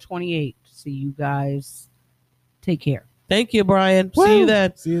party 4/28. See you guys. Take care." Thank you, Brian. Woo! See you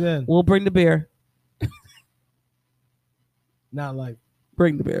then. See you then. We'll bring the beer. Not like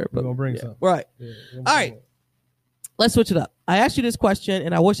Bring the beer. we're But gonna bring yeah. some. Right. Yeah, All right. Let's switch it up. I asked you this question,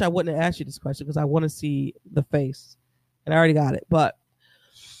 and I wish I wouldn't have asked you this question because I want to see the face, and I already got it. But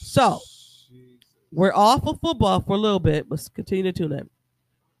so we're off of football for a little bit. Let's continue to tune in.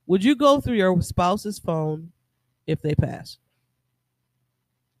 Would you go through your spouse's phone if they pass?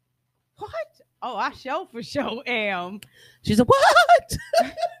 What? Oh, I for sure am. She said, "What?"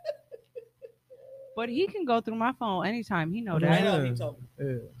 But he can go through my phone anytime. He know I that. know, he told me.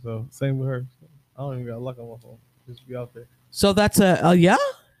 Yeah, so same with her. I don't even got luck on my phone. Just be out there. So that's a yeah.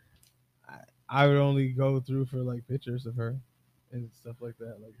 I would only go through for like pictures of her and stuff like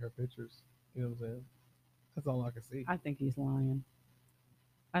that, like her pictures. You know what I'm saying? That's all I can see. I think he's lying.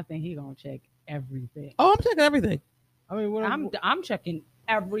 I think he gonna check everything. Oh, I'm checking everything. I mean, what I'm checking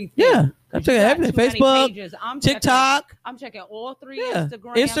everything. Yeah, I'm checking everything. Facebook, TikTok. I'm checking all three Yeah.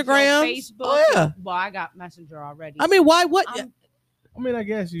 Instagrams, Instagrams. Facebook. Oh, yeah. Well, I got Messenger already. I mean, why? What? I mean, I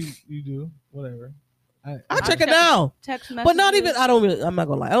guess you do whatever. I check it now, text messages. but not even. I don't really. I'm not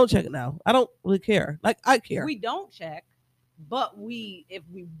gonna lie. I don't check it now. I don't really care. Like I care. We don't check, but if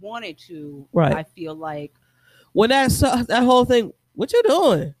we wanted to, Right. I feel like When that whole thing, what you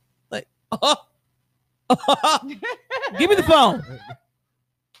doing? Like, give me the phone.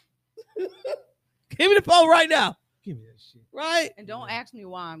 Give me the phone right now. Give me that shit. Right? and don't ask me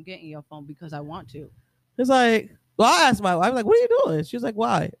why I'm getting your phone because I want to. It's like, well, I asked my wife, I'm like, what are you doing? She's like,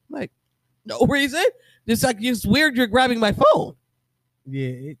 why? I'm like, no reason. Just like, it's weird you're grabbing my phone.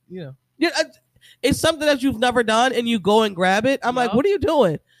 Yeah, Yeah, it's something that you've never done and you go and grab it. I'm like, Yup. what are you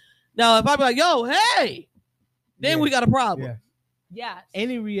doing? Now, if I be like, yo, hey, then Yeah. we got a problem. Yeah. Yes.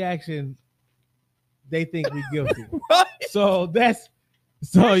 Any reaction, they think we guilty. Right? So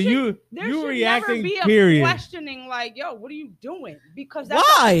There you should reacting. never be a Period. questioning like, yo, what are you doing? Because that's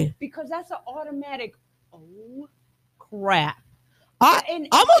Why? because that's an automatic. Oh crap! I'm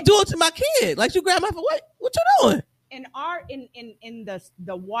gonna do it to my kid. Like you grab my phone. What you doing? In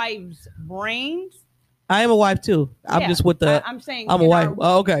the wives' brains. I am a wife too. I'm Yeah, just with the. I'm saying I'm a in wife. our-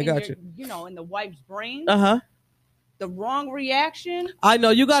 Oh, okay, in got your- you. You know, in the wife's brain, Uh-huh. the wrong reaction. I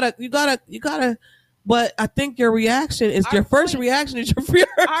know you gotta. But I think your reaction is Our your first point- reaction is your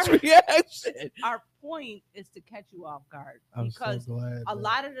first reaction. Our point is to catch you off guard I'm because so glad a that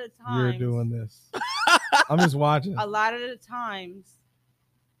lot of the you're times, doing this. I'm just watching. a lot of the times,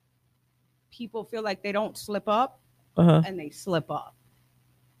 people feel like they don't slip up, Uh-huh. and they slip up,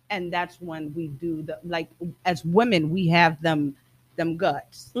 and that's when we do as women we have them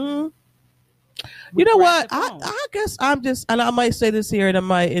guts. Mhm. We You know grab what? the phone. I guess I'm just, and I might say this here, and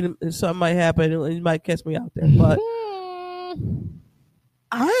something might happen, and it might catch me out there. But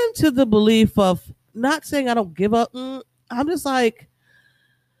I'm to the belief of not saying I don't give up. I'm just like,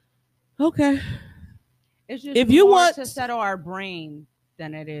 okay, It's just if you more want- to settle our brain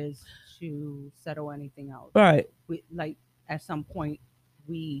than it is to settle anything else. all right. We, like at some point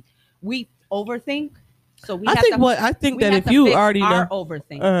we overthink, so we I have think to, what I think we that have if to you fix already our know,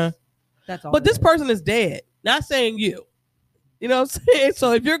 overthink. That's all. but this it is. person is dead. Not saying you. You know what I'm saying?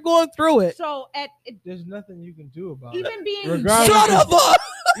 So if you're going through it, So There's nothing you can do about it. even being Regardless- shut up.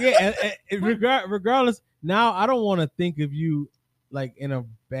 Yeah, and regardless. Now I don't want to think of you like in a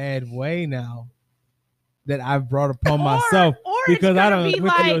bad way. Now that I've brought upon myself, or because it's I gonna don't be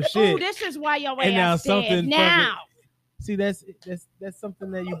went through your like, shit. oh, this is why your And now ass dead something now. See, that's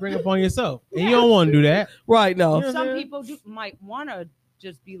something that you bring upon yourself, and you don't want to do that. Right? No. Yeah. Some Mhm. people might want to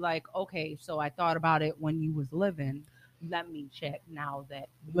just be like, okay, so I thought about it when you was living. Let me check now that.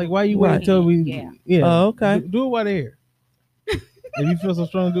 Like, why you Right. wait until we? Yeah. Oh, okay. Do it while they're here. If you feel so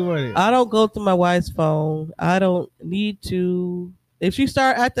strong, do it while they're here. I don't go through my wife's phone. I don't need to. If she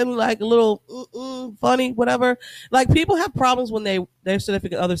start acting like a little funny, whatever, like people have problems when their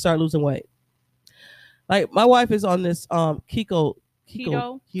significant other start losing weight. Like my wife is on this keto,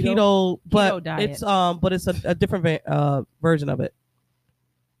 but diet. it's a different version of it.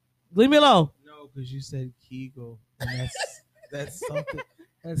 Leave me alone. No, because you said Kegel, and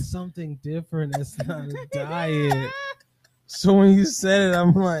that's something different. That's not a diet. So when you said it,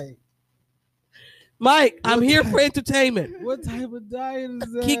 I'm like, Mike, I'm here for entertainment. what type of diet is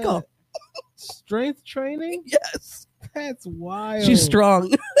that? Kiko. Strength training? Yes, That's wild. she's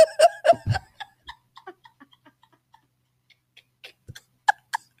strong.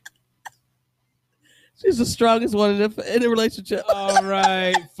 She's the strongest one in the relationship. All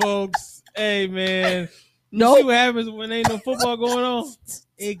right, folks. Hey, man. You No, see what happens when ain't no football going on?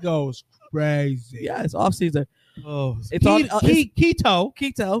 It goes crazy. yeah, it's off season. Oh, It's on- keto.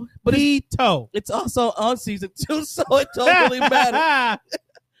 Keto, but Keto. it's also on season too, so it totally matters.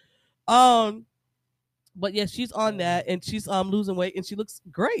 But yeah, she's on that and she's losing weight and she looks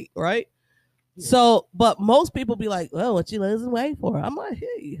great, right? Yeah. So, but most people be like, "Well, what you losing weight for?" I'm like,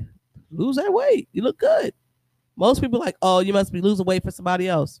 "Hey, lose that weight. You look good." Most people are like, "Oh, you must be losing weight for somebody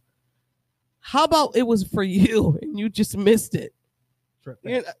else." How about it was for you and you just missed it?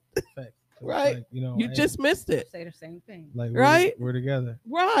 You know, So Right. it's like, You hey, just missed it. Say the same thing. like Right. we're together.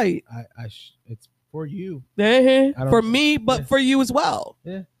 Right. It's for you. Uh-huh. I don't- For me, but yeah. for you as well.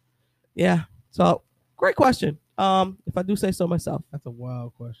 Yeah. Yeah. So great question. If I do say so myself. That's a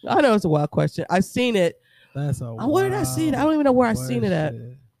wild question. I know it's a wild question. I seen it. That's a Where did I see it? I don't even know where I seen it at.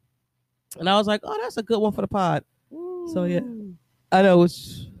 question. And I was like, oh, that's a good one for the pod. So yeah. I know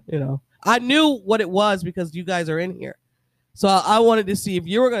it's, I knew what it was because you guys are in here. So I wanted to see if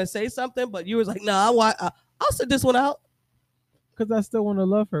you were going to say something, but you was like, no, I'll sit this one out. Because I still want to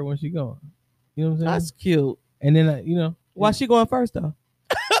love her when she gone. You know what I'm saying? That's cute. And then Why she going first though?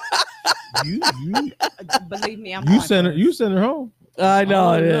 you Believe me, I'm you going send her first. you send her home. I know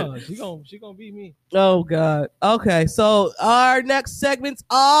Oh, it is. no, she gonna beat me. Oh God. Okay, so our next segments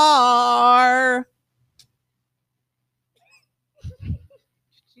are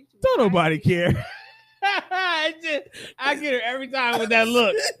Don't nobody care. I get her every time with that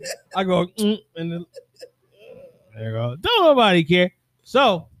look. I go and then there you go. Don't nobody care.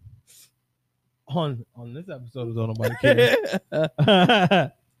 So on this episode of Don't Nobody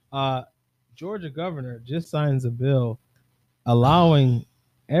Care, Georgia governor just signs a bill allowing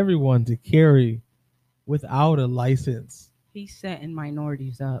everyone to carry without a license. He's setting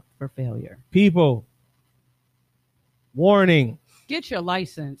minorities up for failure. People, warning, Get your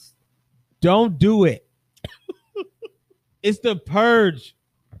license. don't do it. It's the purge.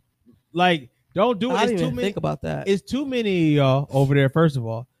 Like, don't do it. I It's didn't too even many. think about that. It's too many of y'all over there. First of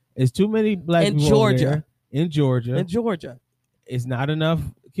all, it's too many black In people over Georgia. there. In Georgia, In Georgia. it's not enough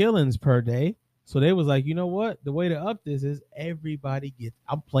killings per day. So they was like, you know what? The way to up this is everybody gets.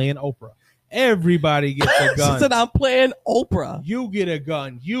 I'm playing Oprah. Everybody gets a She gun. said I'm playing Oprah. You get a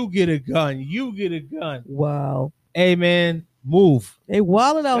gun. You get a gun. You get a gun. Wow. Hey man, move. They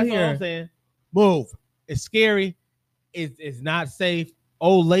wilding out That's all I'm here. saying. Move. It's scary. It's not safe.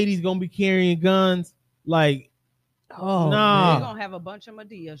 Old ladies gonna be carrying guns. Like, Oh, Nah. We're man. gonna have a bunch of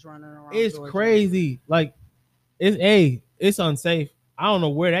Medias running around. it's Georgia. crazy. Like, it's unsafe. I don't know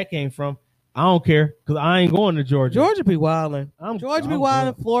where that came from. I don't care because I ain't going to Georgia. Georgia be wilding. I'm Georgia be I'm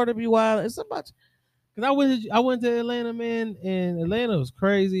wilding. good. Florida be wilding. It's a bunch. Cause I went to Atlanta, man, and Atlanta was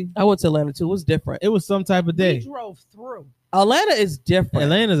crazy. I went to Atlanta too. It was different. It was some type of We day. drove through. Atlanta is different.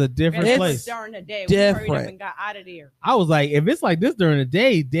 Atlanta's a different And it place. was during the day. Different. We hurried up and got out of there. I was like, if it's like this during the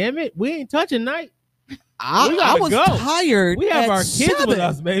day, damn it, we ain't touching night. We I gotta was go. tired. We have at our kids 7. with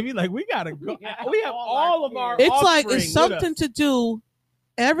us, baby. Like we gotta go. Yeah, We have all of our. kids. It's like offspring it's with something us. to do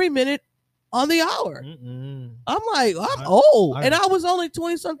every minute on the hour. Mm-mm. I'm like, I'm I- old, I- and I was only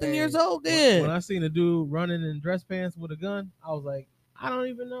 20-something Hey, years old When then. I seen a dude running in dress pants with a gun, I was like, I don't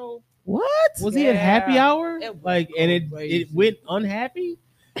even know. What? Was he at happy Yeah. hour? It was Like, and it crazy. went unhappy.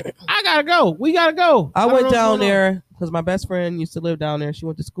 I gotta go. We gotta go. I don't went know what's down going on. there because my best friend used to live down there. She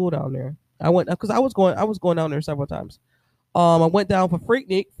went to school down there. I went because I was going down there several times. I went down for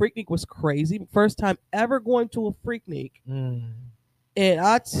Freaknik. Freaknik was crazy. First time ever going to a Freaknik. Mm. And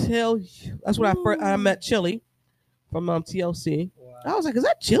I tell you, that's when I met Chili from TLC. I was like, is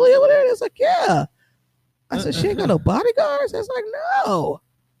that Chili over there? And it's like, yeah. I said, she ain't got no bodyguards? It's like, no.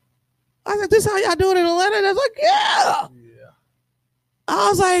 I was like, this how y'all do it in Atlanta? And it's like, yeah. I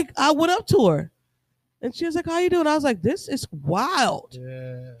was like, I went up to her. And she was like, how you doing? I was like, this is wild.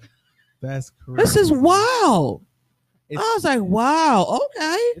 Yeah, that's crazy. This is wild. It's- I was like, wow,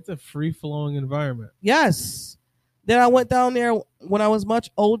 okay. It's a free flowing environment. Yes. Then I went down there when I was much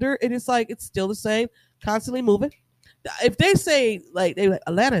older. And it's like, it's still the same, constantly moving. If they say, like,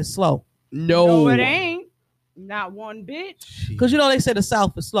 Atlanta is slow. No, it ain't. Not one bitch. Because, they say the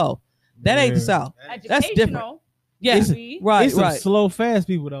South is slow. That ain't the South. That's different. Educational. Yes. baby. Right, It's some right. slow, fast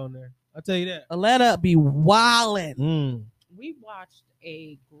people down there. I'll tell you that. Atlanta be wildin'. Mm. We watched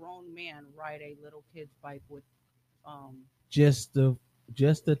a grown man ride a little kid's bike with Just the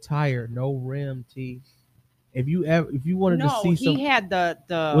tire, no rim. T. If you wanted to see some, he had the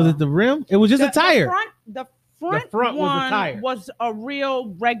was it the rim? It was just a tire. The front front was the one tire. was a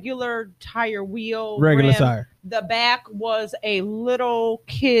real regular tire wheel. Regular rim. tire. The back was a little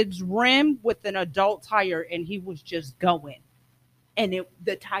kid's rim with an adult tire, and he was just going, and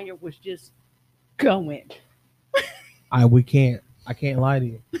the tire was just going. I can't lie to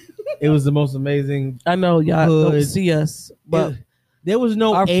you. It was the most amazing. I know y'all don't Hood. see us, but There was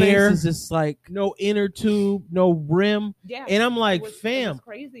no our air, face is just like, no inner tube, no rim, Yeah, and I'm like, it was fam,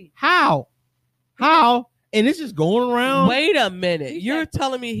 crazy. how? And it's just going around. wait a minute. He You're said-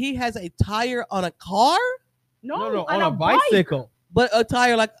 telling me he has a tire on a car? No, on a bicycle. But a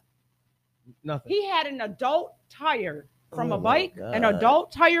tire like, Nothing. He had an adult tire from Oh a my bike, God. an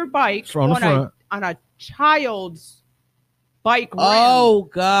adult tire bike From the on front. a child's bike rim. Oh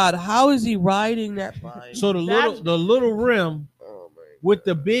God, how is he riding that bike? So the little rim with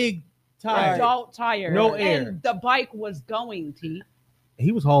the big tire. adult tire. No air. And the bike was going, T.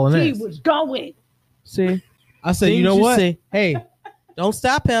 He was hauling He ass. was going. See, I said, Things you know you what? see. Hey, don't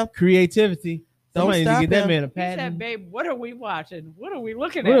stop him. creativity. Don't Somebody need to stop get that him. man a He patent. said, babe, what are we watching? What are we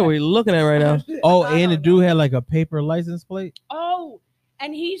looking What at? are we looking at right now? Oh, I and the don't dude know. had like a paper license plate. Oh,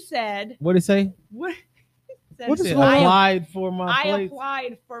 and he said, What did it say? what? He said, What is It going on? applied for my I plates.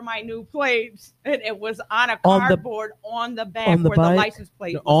 applied for my new plates, and it was on a On the- cardboard on the back on the where bike? the license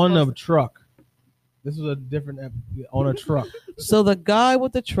plate was On the supposed truck. This was a different on a truck. So the guy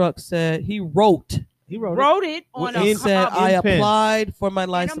with the truck said he wrote. He to- wrote, wrote it on In- He a said, in "I pen. applied for my in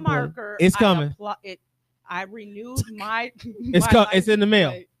a license plate." marker. It's coming. I renewed my. It's in the mail.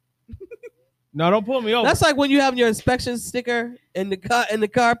 plate. No, don't pull me over. That's like when you have your inspection sticker and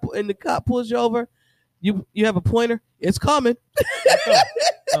the cop pulls you over. You have a pointer. It's coming.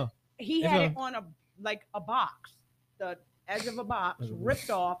 He It's had a- it on a box, the edge of a box, ripped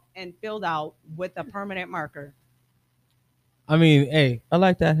off and filled out with a permanent marker. I mean, hey, I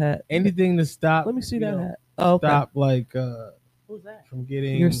like that hat. anything to stop. Let me see you that know, hat. Oh, okay. Stop like Who's that? from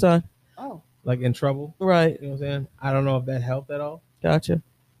getting Your son. Oh, like in trouble. Right. You know what I'm saying? I don't know if that helped at all. Gotcha.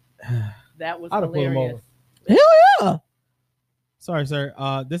 that was I'd have pulled him hilarious. over. Hell yeah. Sorry, sir.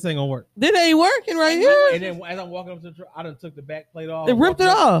 This ain't gonna work. This ain't working right here. And then as I'm walking up to the truck, I done took the back plate off. They ripped it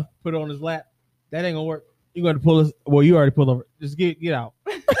walked up, off. Put it on his lap. That ain't gonna work. You got to pull us. Well, you already pulled over. Just get out.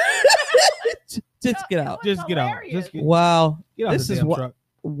 Just get out. It was Just get out. hilarious. Just get, Wow. get out This the is damn what- truck.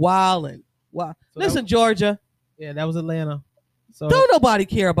 Wildin'. Wow. So Listen, Georgia. Yeah, that was Atlanta. So Don't nobody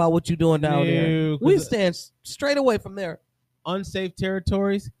care about what you're doing down there. No, 'cause We stand straight away from there. unsafe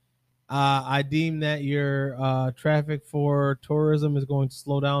territories. I deem that your traffic for tourism is going to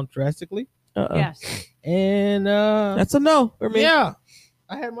slow down drastically. Yes. And That's a no for me. yeah,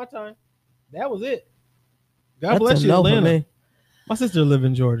 I had my time. That was it. God That's bless a you, no for Atlanta. me. My sister live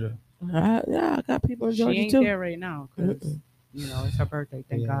in Georgia. Yeah, I got people in She Georgia ain't too. there right now because it's her birthday.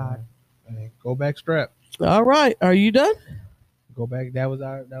 Thank Yeah. God. Hey, go back strap. All right. Are you done? Go back. That was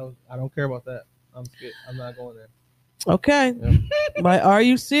I don't care about that. I'm scared. I'm not going there. Okay. My Are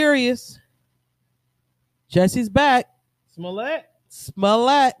You Serious? Jesse's back. Smollett.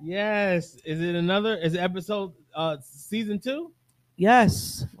 Smollett. Yes. Is it episode season 2?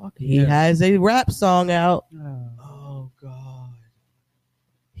 Yes. He yeah. has a rap song out. Oh God.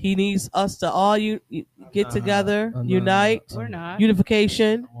 He needs us to all get together, I'm not. unite, We're not.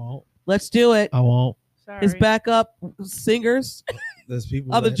 unification. I won't. Let's do it. I won't. Sorry. His backup singers, There's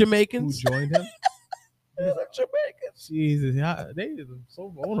people other who Jamaicans. joined him. Jamaicans. Jesus, they are so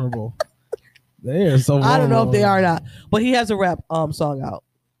vulnerable. They are so vulnerable. I don't know if they are or not, but he has a rap song out.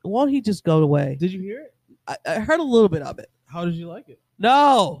 Won't he just go away? Did you hear it? I heard a little bit of it. How did you like it?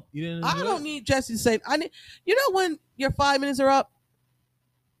 No, You didn't. I enjoy don't it? need Jesse to say. I need. You know when your 5 minutes are up,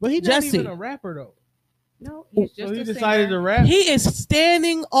 But he's Jesse. not even a rapper though. No, he's just So he a decided singer. to rap. he is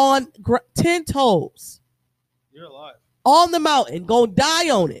standing on 10 toes You're alive. on the mountain, gonna die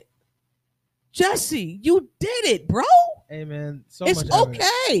on it. Jesse, you did it, bro. Hey man, so It's much evidence.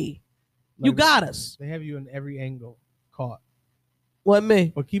 okay. You Like, got us. They have you in every angle caught. What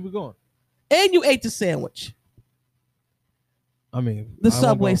me? But keep it going. And you ate the sandwich, I mean, the I wasn't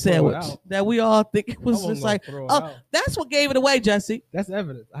Subway gonna throw it sandwich out. that we all think it I was wasn't just gonna like. throw it Oh, out. that's what gave it away, Jesse. That's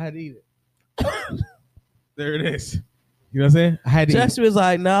evidence. I had to eat it. There it is. You know what I'm saying? I had to eat Jesse was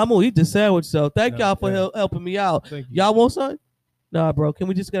like, "Nah, I'm gonna eat the sandwich." So thank No, y'all for yeah. helping me out. it. Thank you. Y'all want something? Nah, bro. Can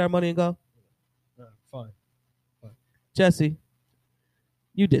we just get our money and go? Fine. Jesse,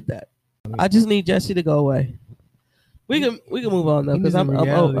 you did that. I just need Jesse to go away. We can move on though He because needs some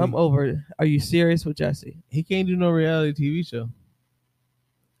reality. I'm over it. Are you serious with Jesse? He can't do no reality TV show.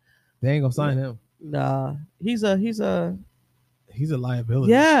 They ain't gonna sign him. Nah, he's a He's a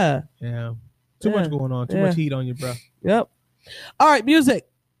liability. yeah. Yeah. Too Yeah. much going on. Too Yeah. much heat on you, bro. Yep. All right, music.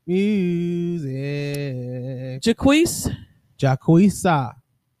 Music. Jaquise, Jacqueesa.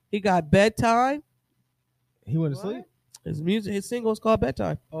 he got Bedtime. He went to What? sleep. His single is called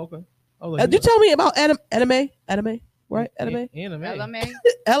Bedtime. Oh, okay. I was You tell me about anime, right? Anime, Anime. LMA.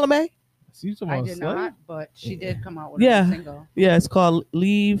 anime. So you talking I about did slave? not, but she did come out with Yeah. a single. Yeah, it's called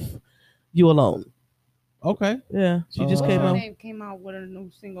Leave You Alone. Okay. Yeah, she just came Oh. out. Name came out with a new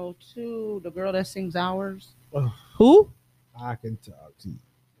single too. The girl that sings Hours. Who? I can talk to you.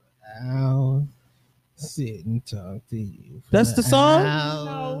 I'll sit and talk to you. for That's the song?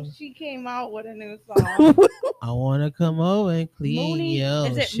 No, she came out with a new song. I want to come over and clean Mooney, your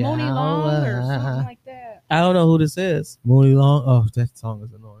is it shower. Mooney Long or something like that? I don't know who this is. Mooney Long. Oh, that song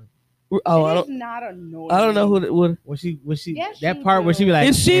is annoying. Oh, It is not annoying. I don't know who it would. When she Yes, that you part where she do. be like,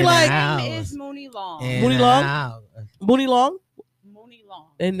 Is she "In like- the Her name house, is Mooney Long. in Mooney the Long? house." Mooney Long, Mooney Long.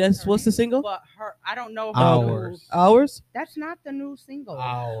 and that's Her what's the name. single? But her, I don't know. Hours. Hours. That's not the new single.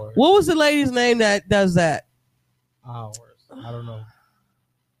 Hours. What was the lady's name that does that? Hours. I don't know.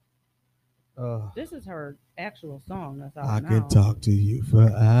 This is her actual song. That's out I now. could talk to you for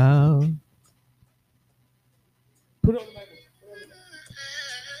hours. Put it on the microphone.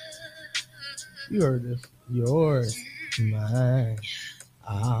 You heard this. Yours, mine.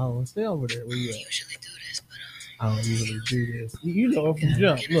 I'll stay over there. Where you at? I don't usually do this. You know from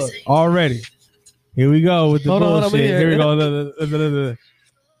jump. Look, already. Here we go with the Hold on, bullshit. I'm Here we here. go. Look.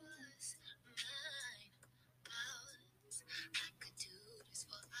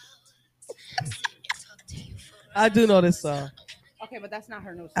 I do know this song. Okay, but that's not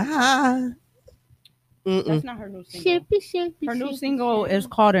her new single. Ah. That's Mm-mm. not her new single. Her new single is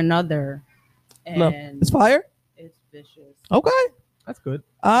called Another. And No, it's fire. it's vicious. Okay. That's good.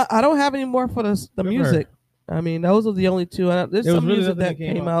 I don't have any more for the Good for music. I mean, those are the only two. There's There was some really music nothing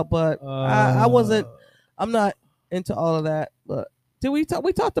that came out, but Uh, I wasn't. I'm not into all of that. But did we talk?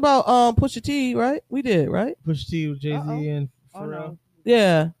 We talked about Pusha T, right? We did, right? Push T with Jay Z Uh-oh. and Oh, Pharrell. no.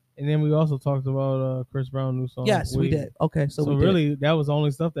 Yeah. And then we also talked about Chris Brown new song. Yes, we did. Okay, so we did. really, that was the only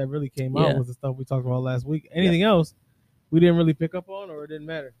stuff that really came Yeah. out was the stuff we talked about last week. Anything else, we didn't really pick up on, or it didn't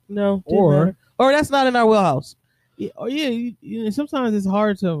matter. No, didn't Or- matter. Or that's not in our wheelhouse. Yeah, sometimes it's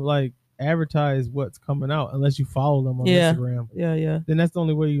hard to like advertise what's coming out unless you follow them on Yeah. Instagram. Yeah. Then that's the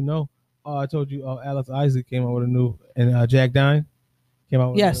only way you know. I told you, Alex Isaac came out with a new, and Jack Dine came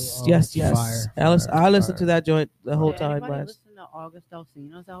out with Yes, a new. yes. Fire, Alice, fire, I listened to fire. that joint the whole Did time anybody last. listen to August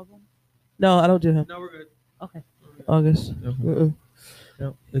Alsina's album? No, I don't do him. No, we're good. Okay. August. Definitely. Mm-mm.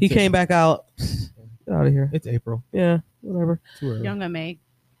 Yep. He came back out. Get out of here. It's April. Yeah, whatever. Too early. Young M.A.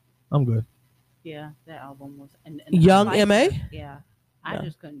 I'm good. Yeah, that album was. And Young I liked M.A.? it. Yeah. I No.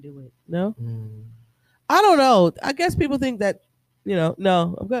 just couldn't do it. No, I don't know. I guess people think that, no,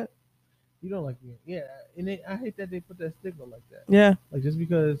 I'm good. You don't like me. Yeah, and I hate that they put that stigma like that. Yeah. Like just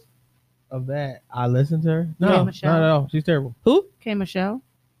because of that, I listen to her. Yeah, No, Michelle. not at all. She's terrible. Who? K. Michelle.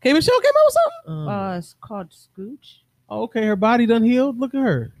 K. Michelle came out with something? It's called Scooch. Oh, okay, her body done healed. Look at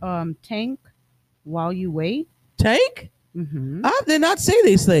her. Tank. While You Wait. Tank? Mm-hmm. I did not see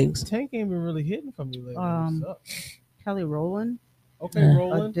these things. Tank ain't been really hitting from me lately. Um, What's up? Kelly Rowland. Okay, Yeah.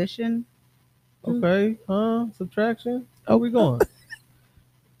 rolling. Audition. Okay, subtraction. How we going?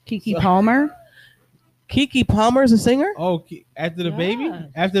 Kiki Palmer. Kiki Palmer is a singer? Oh, after the baby. Yes.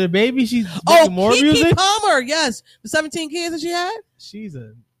 After the baby, she's Oh, making more Kiki music. Palmer. Yes. The 17 kids that she had? She's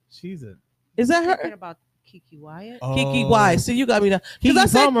a. Is that Thinking her? about Kiki Wyatt. Kiki Y. See, you got me now. Kiki I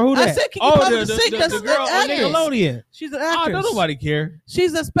said, Palmer. Who that? I said Kiki oh, Palmer, the the girl on actress. Nickelodeon. She's an Oh, actress. don't nobody care.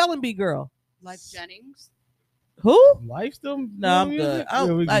 She's a spelling bee girl. Like Jennings. Who? Life still. No, I'm doing good. music? I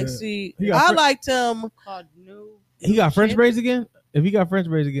Yeah, we like good. see. He got I Fre- liked him. Called New. He got French Shit. braids again. If he got French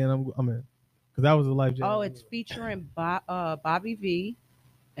braids again, I'm in. Because that was a life. Oh, it's featuring Bobby V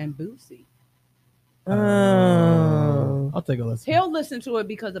and Boosie. I'll take a listen. He'll listen to it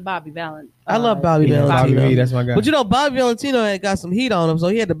because of Bobby Valentine. I love Bobby Yeah, Bobby Valentino. V, that's my guy. But Bobby Valentino had got some heat on him, so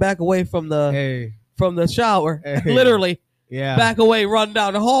he had to back away from the shower. Hey. Literally, yeah, back away, run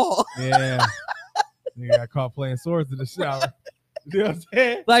down the hall. yeah. Nigga got caught playing swords in the shower. You know what I'm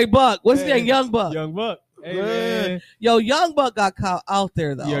saying? Like Buck. What's his Hey. name? Young Buck. Young Buck. Hey, Yeah. man. Yo, Young Buck got caught out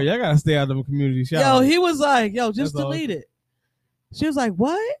there though. Yo, y'all gotta stay out of the community Yo, showers. he was like, yo, just That's all. delete it. She was like,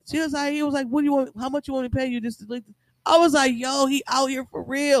 what? He was like, what do you want? How much you want me to pay you? Just delete it. I was like, yo, he out here for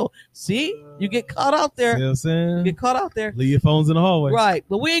real. See, you get caught out there. You know what I'm saying? You get caught out there. Leave your phones in the hallway. Right,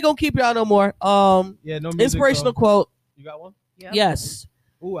 but we ain't gonna keep y'all no more. Yeah, no music, Inspirational though. quote. You got one? Yep. Yes.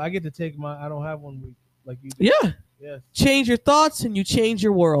 Ooh, I get to take my. I don't have one week like you do. Yeah. Yes. Change your thoughts and you change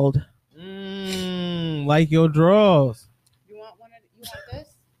your world. Like your draws. You want one? You want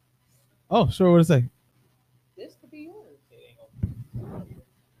this? Oh, sure. What to say? This could be yours.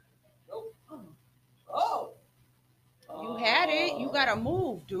 Oh. You had it. You gotta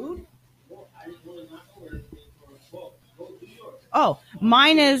move, dude. Oh,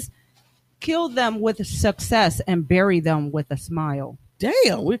 mine is kill them with success and bury them with a smile.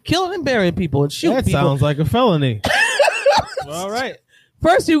 Damn, we're killing and burying people and shooting That people. sounds like a felony. All right.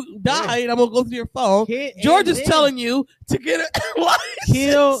 First you died, I'm gonna go through your phone. Hit George and is then telling you to get a license.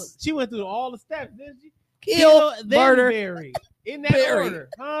 kill. She went through all the steps, didn't she? Kill, then murder, bury. In that bury. order,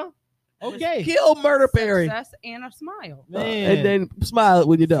 huh? Okay. kill, murder, bury, Success and a smile. Man. and then smile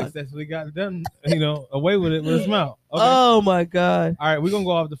when you're done. Successfully got it done. Away with it with a smile. Okay. Oh my god! All right, we're gonna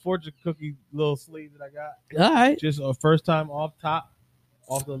go off the fortune cookie little sleeve that I got. All right, Just a first time off top.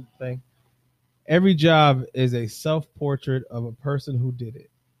 off the thing. Every job is a self-portrait of a person who did it.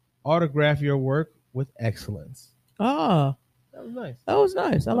 Autograph your work with excellence. Ah, That was nice. that was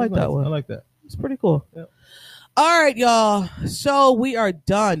nice. I like that one. I like that. It's pretty cool. Yep. All right, y'all. So we are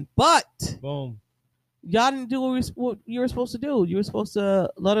done, but Boom. y'all didn't do what you were supposed to do. You were supposed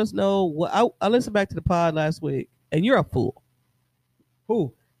to let us know what I listened back to the pod last week, and you're a fool.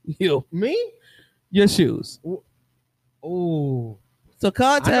 Who? You, Me? your shoes. Oh. So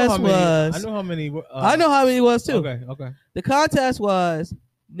contest was. I know how many. I know how many it was too. Okay. The contest was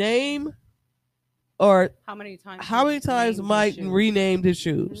name or How many times? times Mike renamed his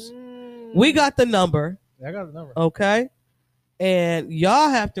shoes. Mm. We got the number, I got the number. okay? And y'all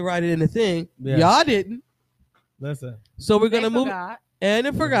have to write it in the thing. Yeah. Y'all didn't. Listen. So we're going to move and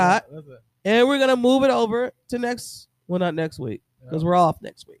it forgot. Listen. And we're going to move it over to not next week because we're off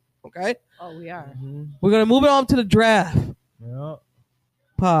next week, okay? Oh, we are. Mm-hmm. We're going to move it on to the draft Yeah.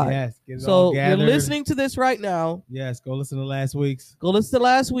 pod. Yes. Get it So all you're gathered. listening to this right now. Yes. Go listen to last week's. Go listen to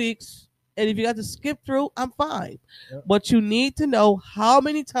last week's. And if you got to skip through, I'm fine. Yep. But you need to know how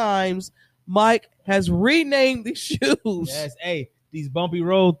many times Mike has renamed these shoes. Yes. Hey, these bumpy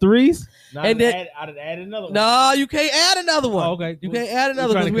road threes. And then- I'd add another one. No, you can't add another one. Oh, okay. You Cool. can't add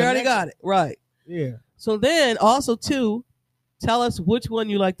another trying one. to We already connect got it. Right. Yeah. So then also, too, tell us which one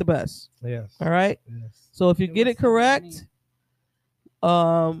you like the best. Yes. All right. Yes. So if you There get was it so correct,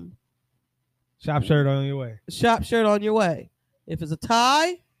 Shop shirt on your way. shop shirt on your way. If it's a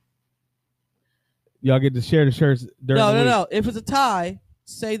tie, Y'all get to share the shirts during the week. no. If it's a tie,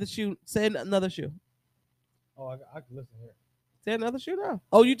 say another shoe. Oh, I can listen here. Say another shoe now.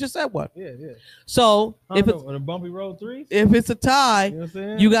 Oh, you just said one. Yeah. So if it's on the bumpy road threes, if it's a tie, you know what I'm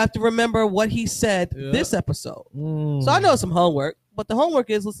saying? you got to remember what he said Yeah. this episode. Mm. So I know it's some homework, but the homework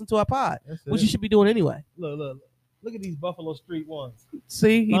is listen to our pod, That's which it. you should be doing anyway. Look at these Buffalo Street ones.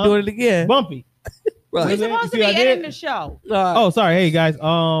 See, he Huh? doing it again. Bumpy. Right. We're Was it? supposed to You be see what I ending did? the show. All right. Oh, sorry. Hey guys.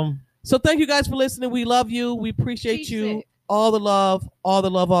 So thank you guys for listening. We love you. We appreciate She's you. sick. All the love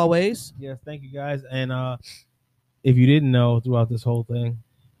always. Yes, thank you guys. And if you didn't know throughout this whole thing,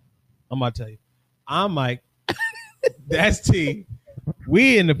 I'm about to tell you. I'm Mike. That's T.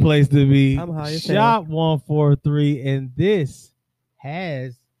 We in the place to be. I'm high as hell. Shop 143, and this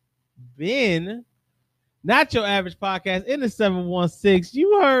has been Not Your Average Podcast in the 716.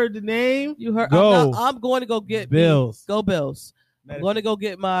 You heard the name. You heard. Go. I'm going to go get Bills. Go Bills. I'm Medicine. going to go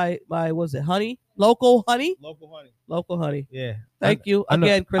get my what's it? Honey, local honey. Local honey. Yeah. Thank you I know,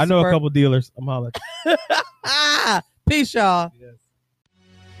 again, I Christopher. know a couple dealers. I'm hollering. Peace, y'all. Yes.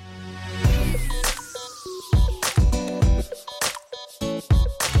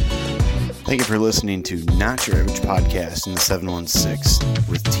 Thank you for listening to Not Your Average Podcast in the 716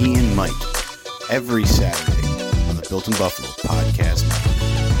 with T and Mike every Saturday on the Built in Buffalo Podcast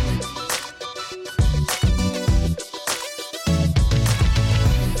Network.